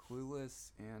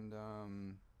 Clueless and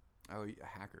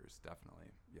Hackers,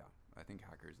 definitely. Yeah, I think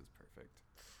Hackers is perfect.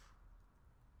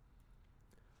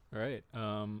 All right.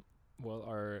 Well,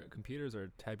 our computers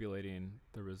are tabulating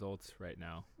the results right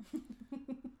now.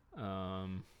 I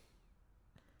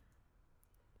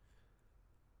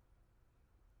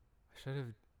should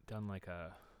have done like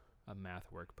a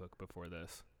math workbook before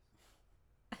this.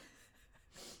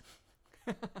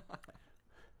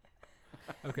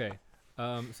 Okay.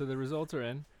 So the results are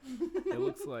in. It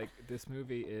looks like this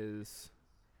movie is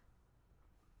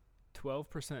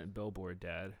 12% Billboard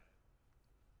Dad,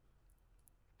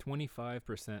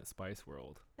 25% Spice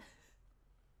World,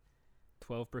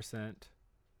 12%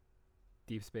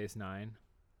 Deep Space Nine,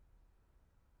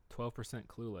 12%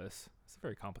 Clueless. It's a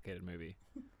very complicated movie.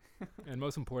 And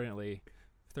most importantly,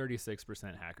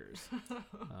 36% Hackers.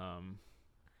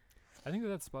 I think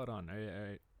that's spot on.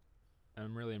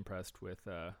 I'm really impressed with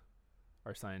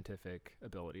our scientific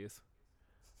abilities.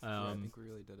 Yeah, I think we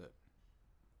really did it.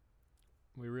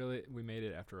 We made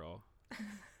it after all.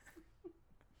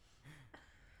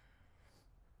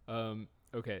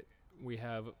 Okay, we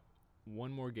have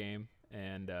one more game,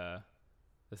 and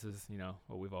this is,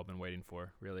 what we've all been waiting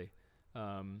for, really.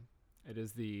 It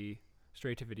is the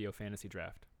straight-to-video fantasy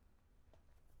draft.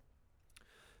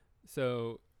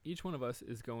 So each one of us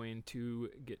is going to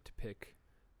get to pick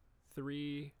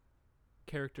 3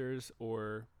 characters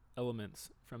or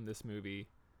elements from this movie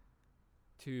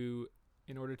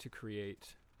in order to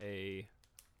create a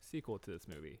sequel to this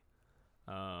movie.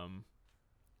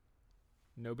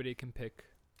 Nobody can pick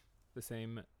the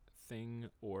same thing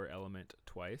or element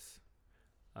twice.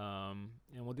 And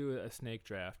we'll do a snake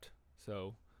draft.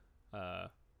 So,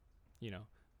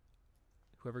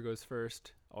 whoever goes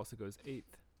first also goes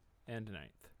 8th and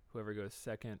 9th. Whoever goes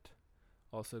second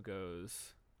also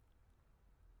goes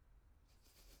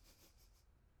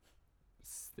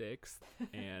 6th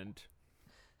and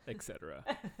etc.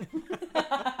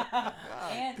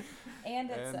 and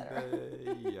etc.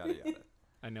 Yada yada.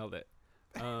 I nailed it.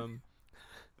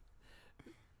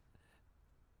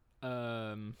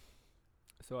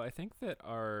 So I think that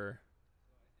our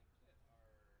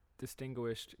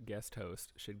distinguished guest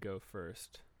host should go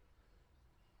first.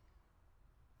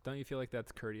 Don't you feel like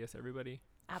that's courteous, everybody?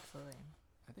 Absolutely.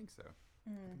 I think so. I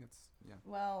think it's, yeah.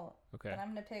 Well, Okay. then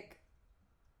I'm going to pick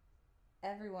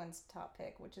everyone's top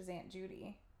pick, which is Aunt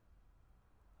Judy.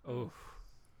 Oh,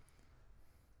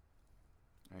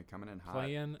 All right, coming in hot.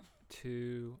 playing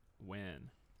to win.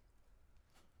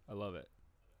 I love it.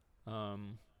 I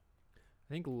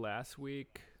think last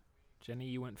week, Jenny,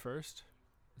 you went first.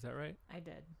 Is that right? I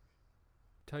did.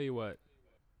 Tell you what,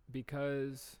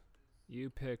 because you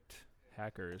picked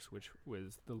Hackers, which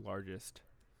was the largest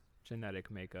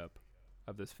genetic makeup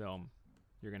of this film,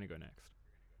 you're going to go next.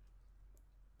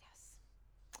 Yes.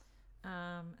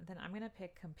 Then I'm going to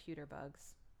pick Computer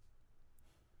Bugs.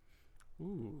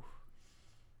 Ooh.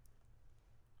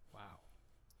 Wow.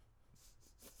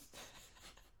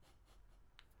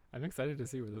 I'm excited to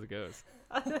see where this goes.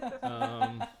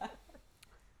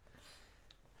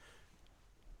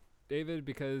 David,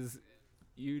 because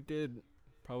you did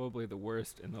probably the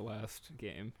worst in the last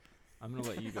game, I'm going to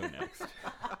let you go next.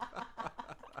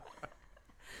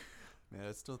 Man,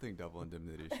 I still think double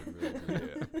indemnity should really be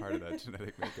a part of that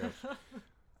genetic makeup.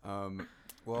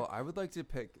 Well, I would like to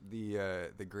pick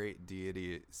the great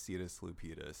deity Cetus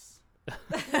Lupidus.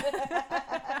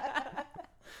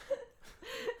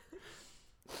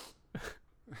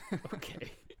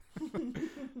 Okay.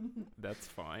 That's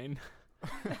fine.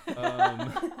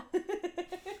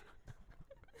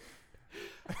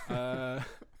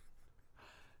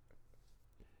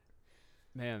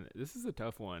 Man, this is a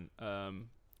tough one.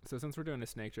 So since we're doing a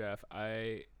snake draft,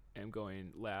 I am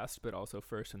going last, but also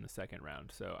first in the second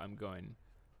round. So I'm going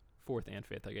fourth and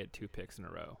fifth. I get 2 picks in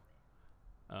a row.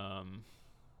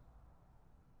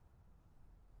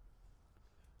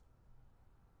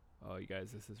 Oh, you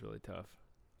guys, this is really tough.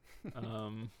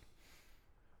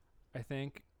 I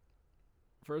think,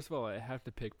 first of all, I have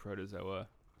to pick Protozoa.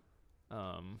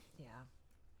 Yeah.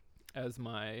 As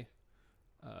my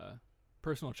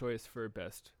personal choice for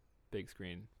best big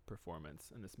screen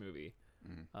performance in this movie.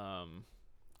 Mm.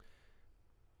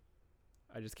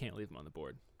 I just can't leave him on the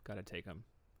board. Gotta take him.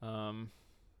 A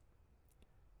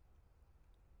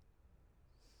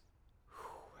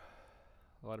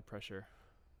lot of pressure.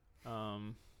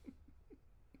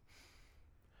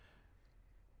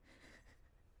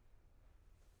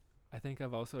 I think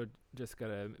I've also just got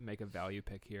to make a value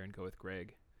pick here and go with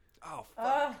Greg. Oh,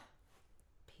 fuck.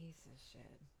 Piece of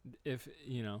shit. If,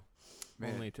 you know,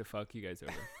 Man. only to fuck you guys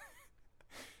over.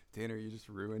 Tanner, you just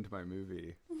ruined my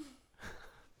movie.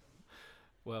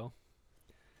 Well,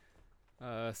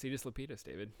 Cetus Lapidus,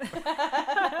 David.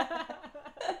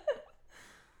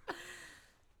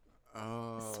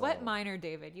 Oh. Sweat minor,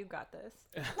 David. You got this.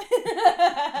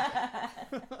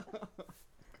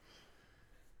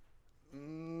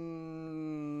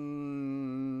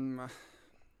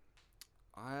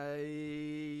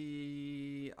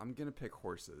 I'm gonna pick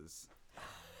horses.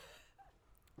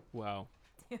 Wow.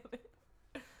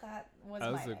 That was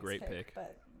That my was a next great pick.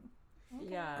 But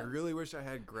Yeah. I really wish I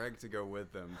had Greg to go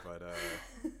with them, but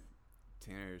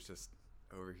Tanner's just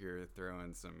over here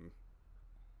throwing some.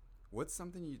 What's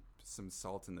something some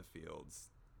salt in the fields,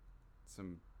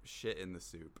 some shit in the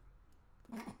soup.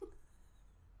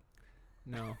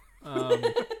 No.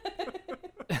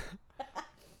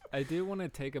 I do want to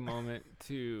take a moment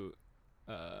to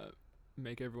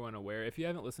make everyone aware. If you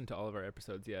haven't listened to all of our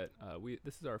episodes yet,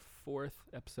 this is our 4th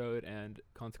episode and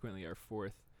consequently our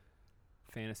 4th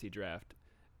fantasy draft.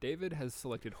 David has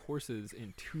selected horses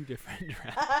in 2 different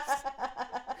drafts.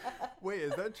 Wait,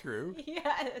 is that true?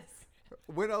 Yes.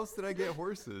 When else did I get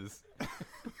horses?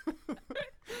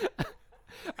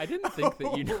 I didn't think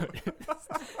that you noticed.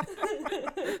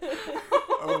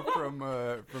 Oh, from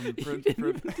You Prince. didn't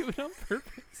even do it on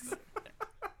purpose.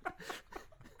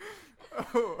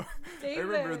 Oh, David. I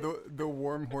remember the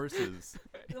warm horses.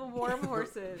 The warm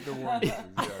horses. The warm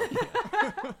horses.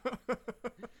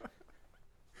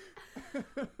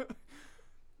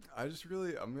 Yeah.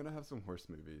 I'm gonna have some horse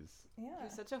movies. yeah, You're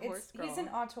such a horse girl. He's an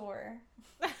auteur.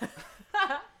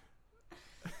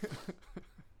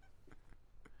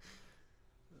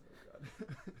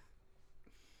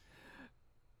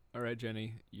 All right,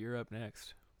 Jenny, you're up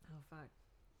next. Oh, fuck.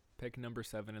 Pick number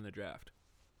 7 in the draft.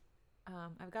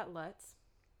 I've got Lutz.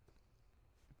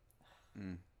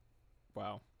 Mm.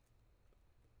 Wow.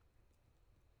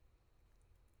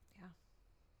 Yeah.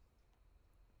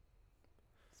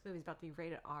 This movie's about to be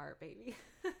rated R, baby.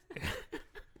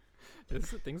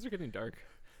 Things are getting dark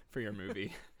for your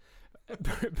movie,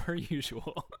 per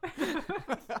usual.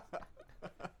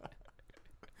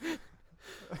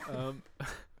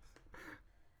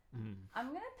 I'm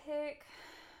gonna pick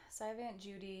Aunt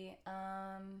Judy.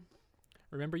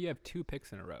 Remember, you have 2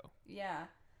 picks in a row. Yeah.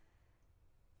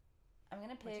 I'm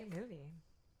gonna What's pick your movie?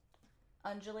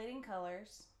 Undulating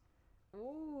Colors.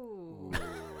 Ooh.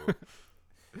 Ooh.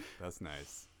 That's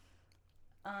nice.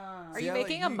 Are you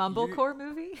making a mumblecore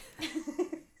movie?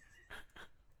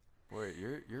 Boy,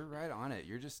 you're right on it.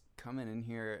 You're just coming in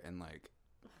here and like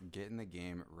getting the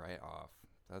game right off.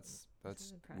 That's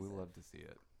we love to see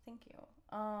it. Thank you.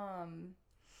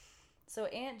 So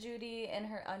Aunt Judy and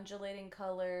her undulating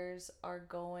colors are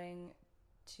going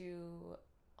to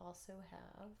also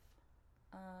have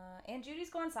Aunt Judy's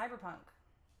going cyberpunk.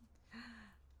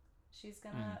 She's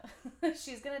gonna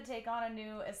take on a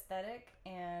new aesthetic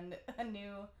and a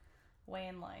new way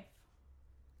in life.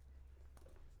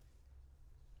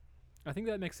 I think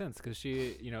that makes sense because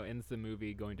she, ends the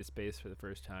movie going to space for the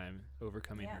first time,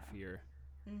 overcoming her fear.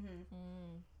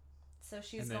 Mm-hmm. So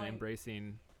she's and then going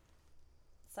embracing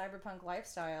cyberpunk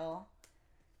lifestyle,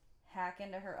 hack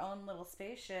into her own little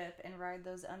spaceship, and ride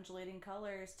those undulating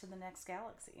colors to the next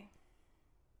galaxy.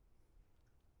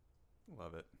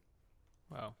 Love it.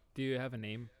 Wow. Do you have a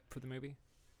name for the movie?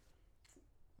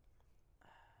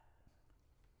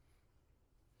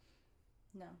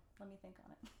 No, let me think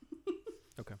on it.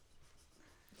 Okay.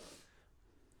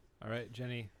 All right,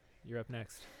 Jenny, you're up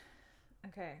next.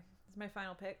 Okay, this is my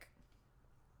final pick.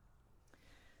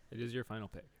 It is your final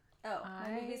pick. Oh,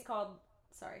 my movie's called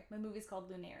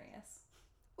Lunarius.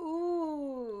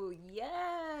 Ooh,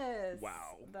 yes.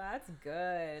 Wow. That's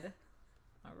good.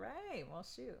 All right, well,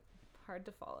 shoot. Hard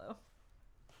to follow.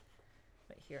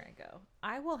 But here I go.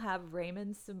 I will have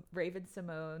Raven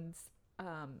Simone's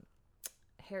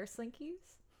hair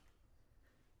slinkies.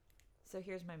 So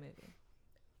here's my movie.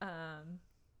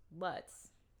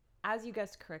 Lutz, as you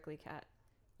guessed correctly, Kat,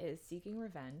 is seeking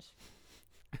revenge.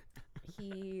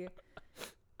 He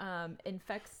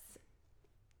infects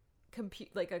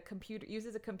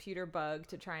uses a computer bug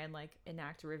to try and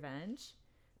enact revenge.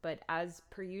 But as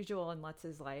per usual in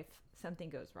Lutz's life, something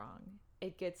goes wrong.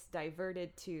 It gets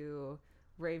diverted to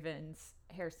Raven's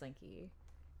hair slinky,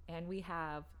 and we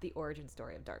have the origin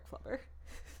story of Dark Flubber.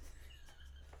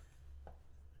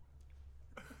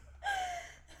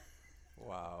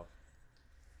 Wow.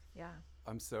 Yeah.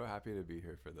 I'm so happy to be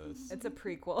here for this. It's a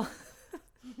prequel.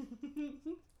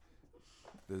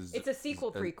 It's a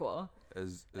sequel prequel. A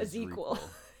sequel,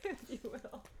 if you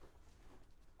will.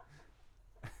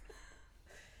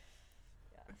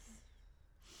 Yes.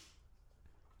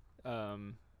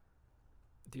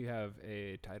 Do you have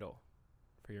a title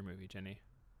for your movie, Jenny?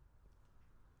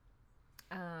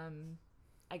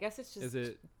 I guess it's just Is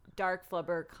it Dark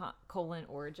Flubber :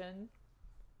 Origin.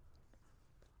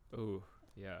 Oh,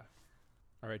 yeah.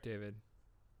 All right, David.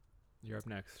 You're up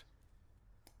next.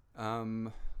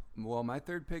 Well, my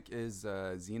third pick is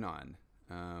Xenon.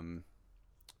 I'm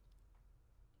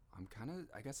kind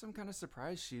of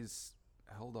surprised she's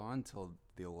held on till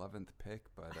the 11th pick,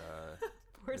 but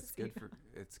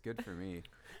it's good for me.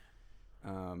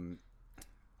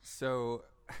 So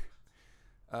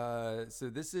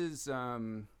this is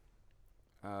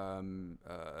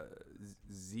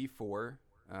Z4,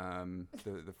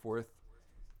 the fourth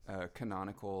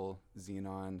canonical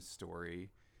Xenon story.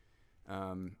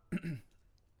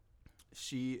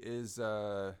 She is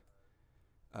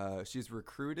she's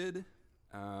recruited,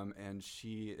 and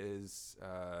she is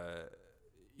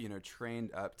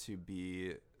trained up to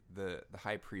be the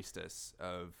high priestess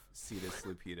of Cetus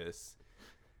Lupidus.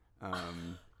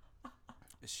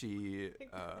 She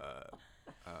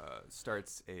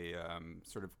starts a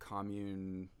sort of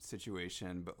commune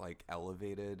situation, but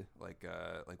elevated,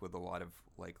 with a lot of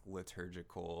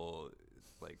liturgical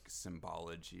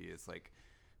symbology. It's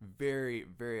very,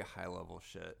 very high level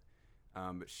shit.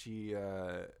 But she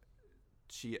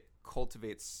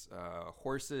cultivates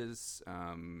horses,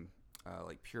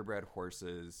 purebred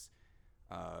horses,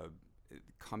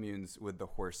 communes with the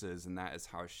horses, and that is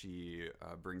how she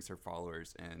brings her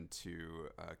followers in to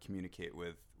communicate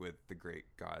with the great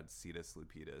god Cetus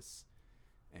Lupidus,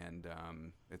 and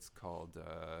it's called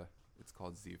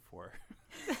Z4.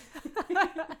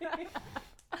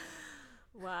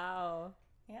 Wow.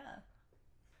 Yeah.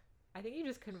 I think you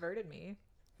just converted me.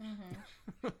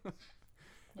 Mm-hmm.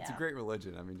 It's a great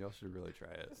religion. I mean, y'all should really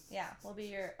try it. Yeah, we'll be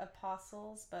your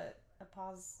apostles, but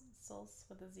apostles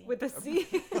with a Z. With a C.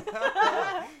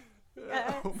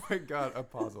 Yes. Oh my god,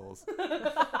 apostles.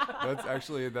 That's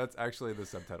actually the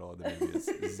subtitle of the movie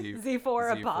is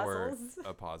Z4 apostles.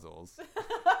 Apostles.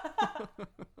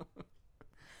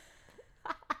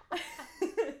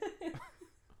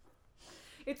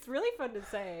 It's really fun to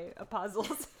say,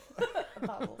 apostles.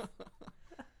 Apostles.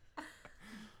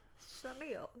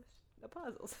 Shamil.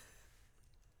 Apostles.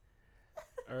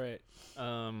 All right.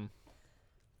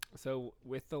 So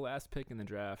with the last pick in the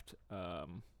draft,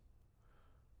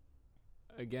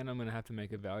 again, I'm gonna have to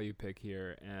make a value pick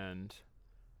here, and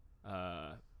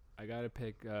I gotta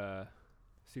pick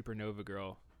Supernova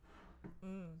Girl,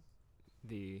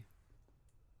 the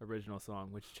original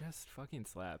song, which just fucking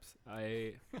slaps.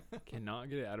 I cannot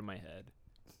get it out of my head.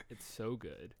 It's so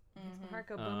good. Heart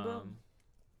go boom boom.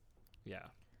 Yeah.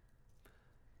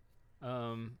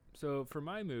 So for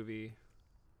my movie,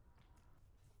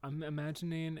 I'm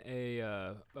imagining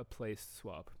a place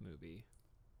swap movie.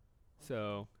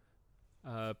 So,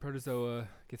 Protozoa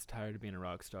gets tired of being a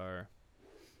rock star.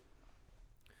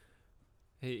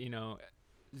 Hey, you know,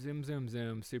 zoom, zoom,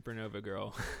 zoom, Supernova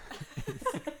Girl.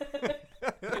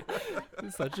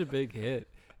 It's such a big hit.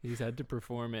 He's had to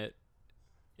perform it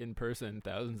in person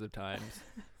thousands of times.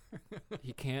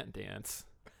 He can't dance.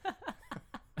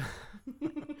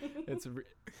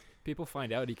 People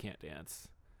find out he can't dance.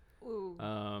 Ooh.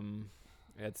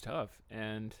 It's tough,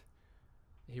 and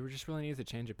he just really needs a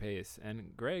change of pace.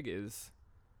 And Greg is,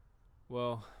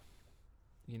 well,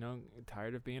 you know,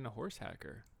 tired of being a horse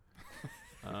hacker.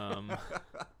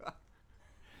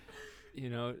 You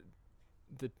know,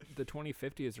 the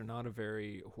 2050s are not a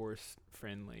very horse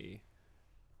friendly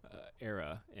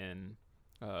era in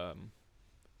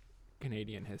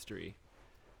Canadian history.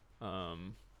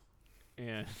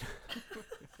 And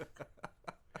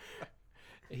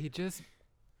he just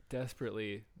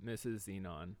desperately misses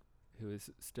Xenon, who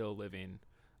is still living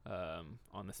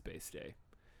on the space day.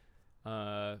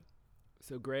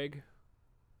 So Greg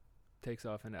takes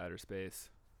off into outer space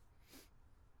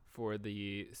for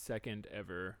the second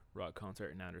ever rock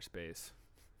concert in outer space,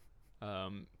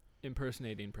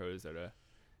 impersonating Protozoa.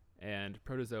 And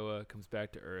Protozoa comes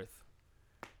back to Earth,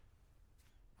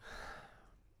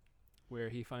 where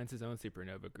he finds his own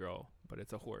Supernova Girl, but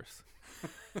it's a horse.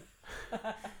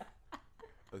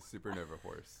 A supernova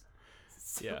horse.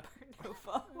 Yeah.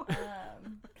 Supernova.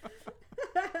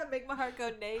 Make my heart go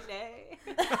nay nay.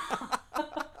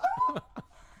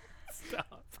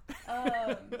 Stop.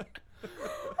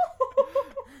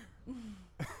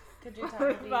 Could your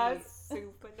title be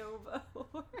Supernova?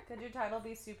 Could your title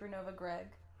be Supernova Greg?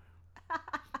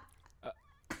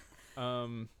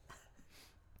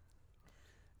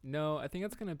 No, I think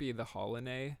it's gonna be the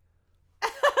Holiday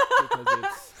because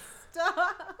it's.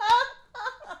 Stop.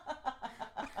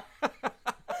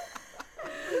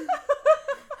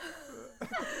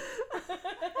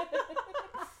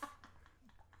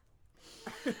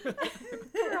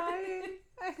 Crying.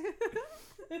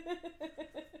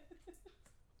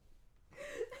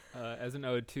 As an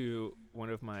ode to one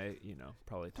of my, you know,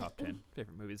 probably top 10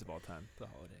 favorite movies of all time, The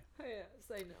Holiday.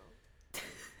 Yes, I know.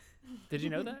 Did you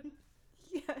know that?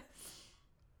 Yes.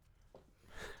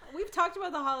 We've talked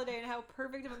about The Holiday and how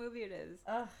perfect of a movie it is.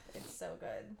 Oh, it's so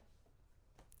good.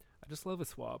 I just love a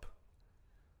swap.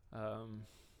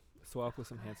 Swap with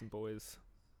some handsome boys,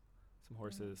 some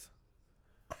horses.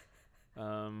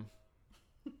 All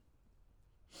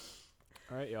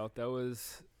right, y'all. That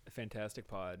was a fantastic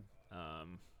pod.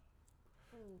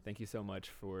 Thank you so much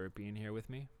for being here with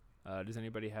me. Does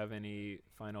anybody have any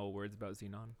final words about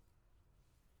Xenon?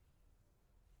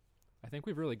 I think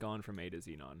we've really gone from A to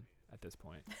Xenon at this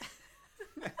point.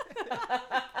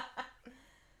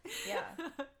 Yeah.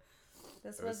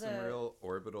 This There was some a real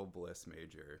orbital bliss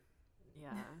major.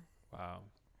 Yeah. Wow.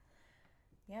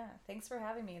 Yeah, thanks for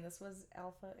having me. This was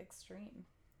Alpha Extreme.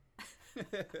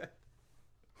 That's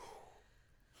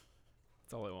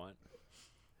all I want.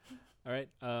 All right.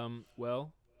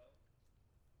 Well,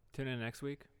 tune in next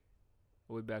week.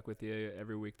 We'll be back with you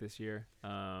every week this year.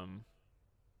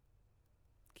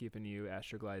 Keeping you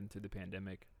astrogliding through the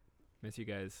pandemic. Miss you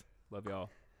guys. Love y'all.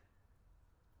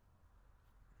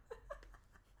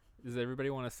 Does everybody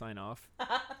want to sign off?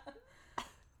 Yeah.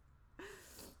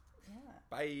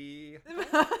 Bye.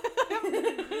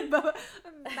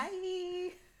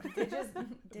 Bye. Did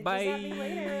you Bye. me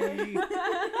later?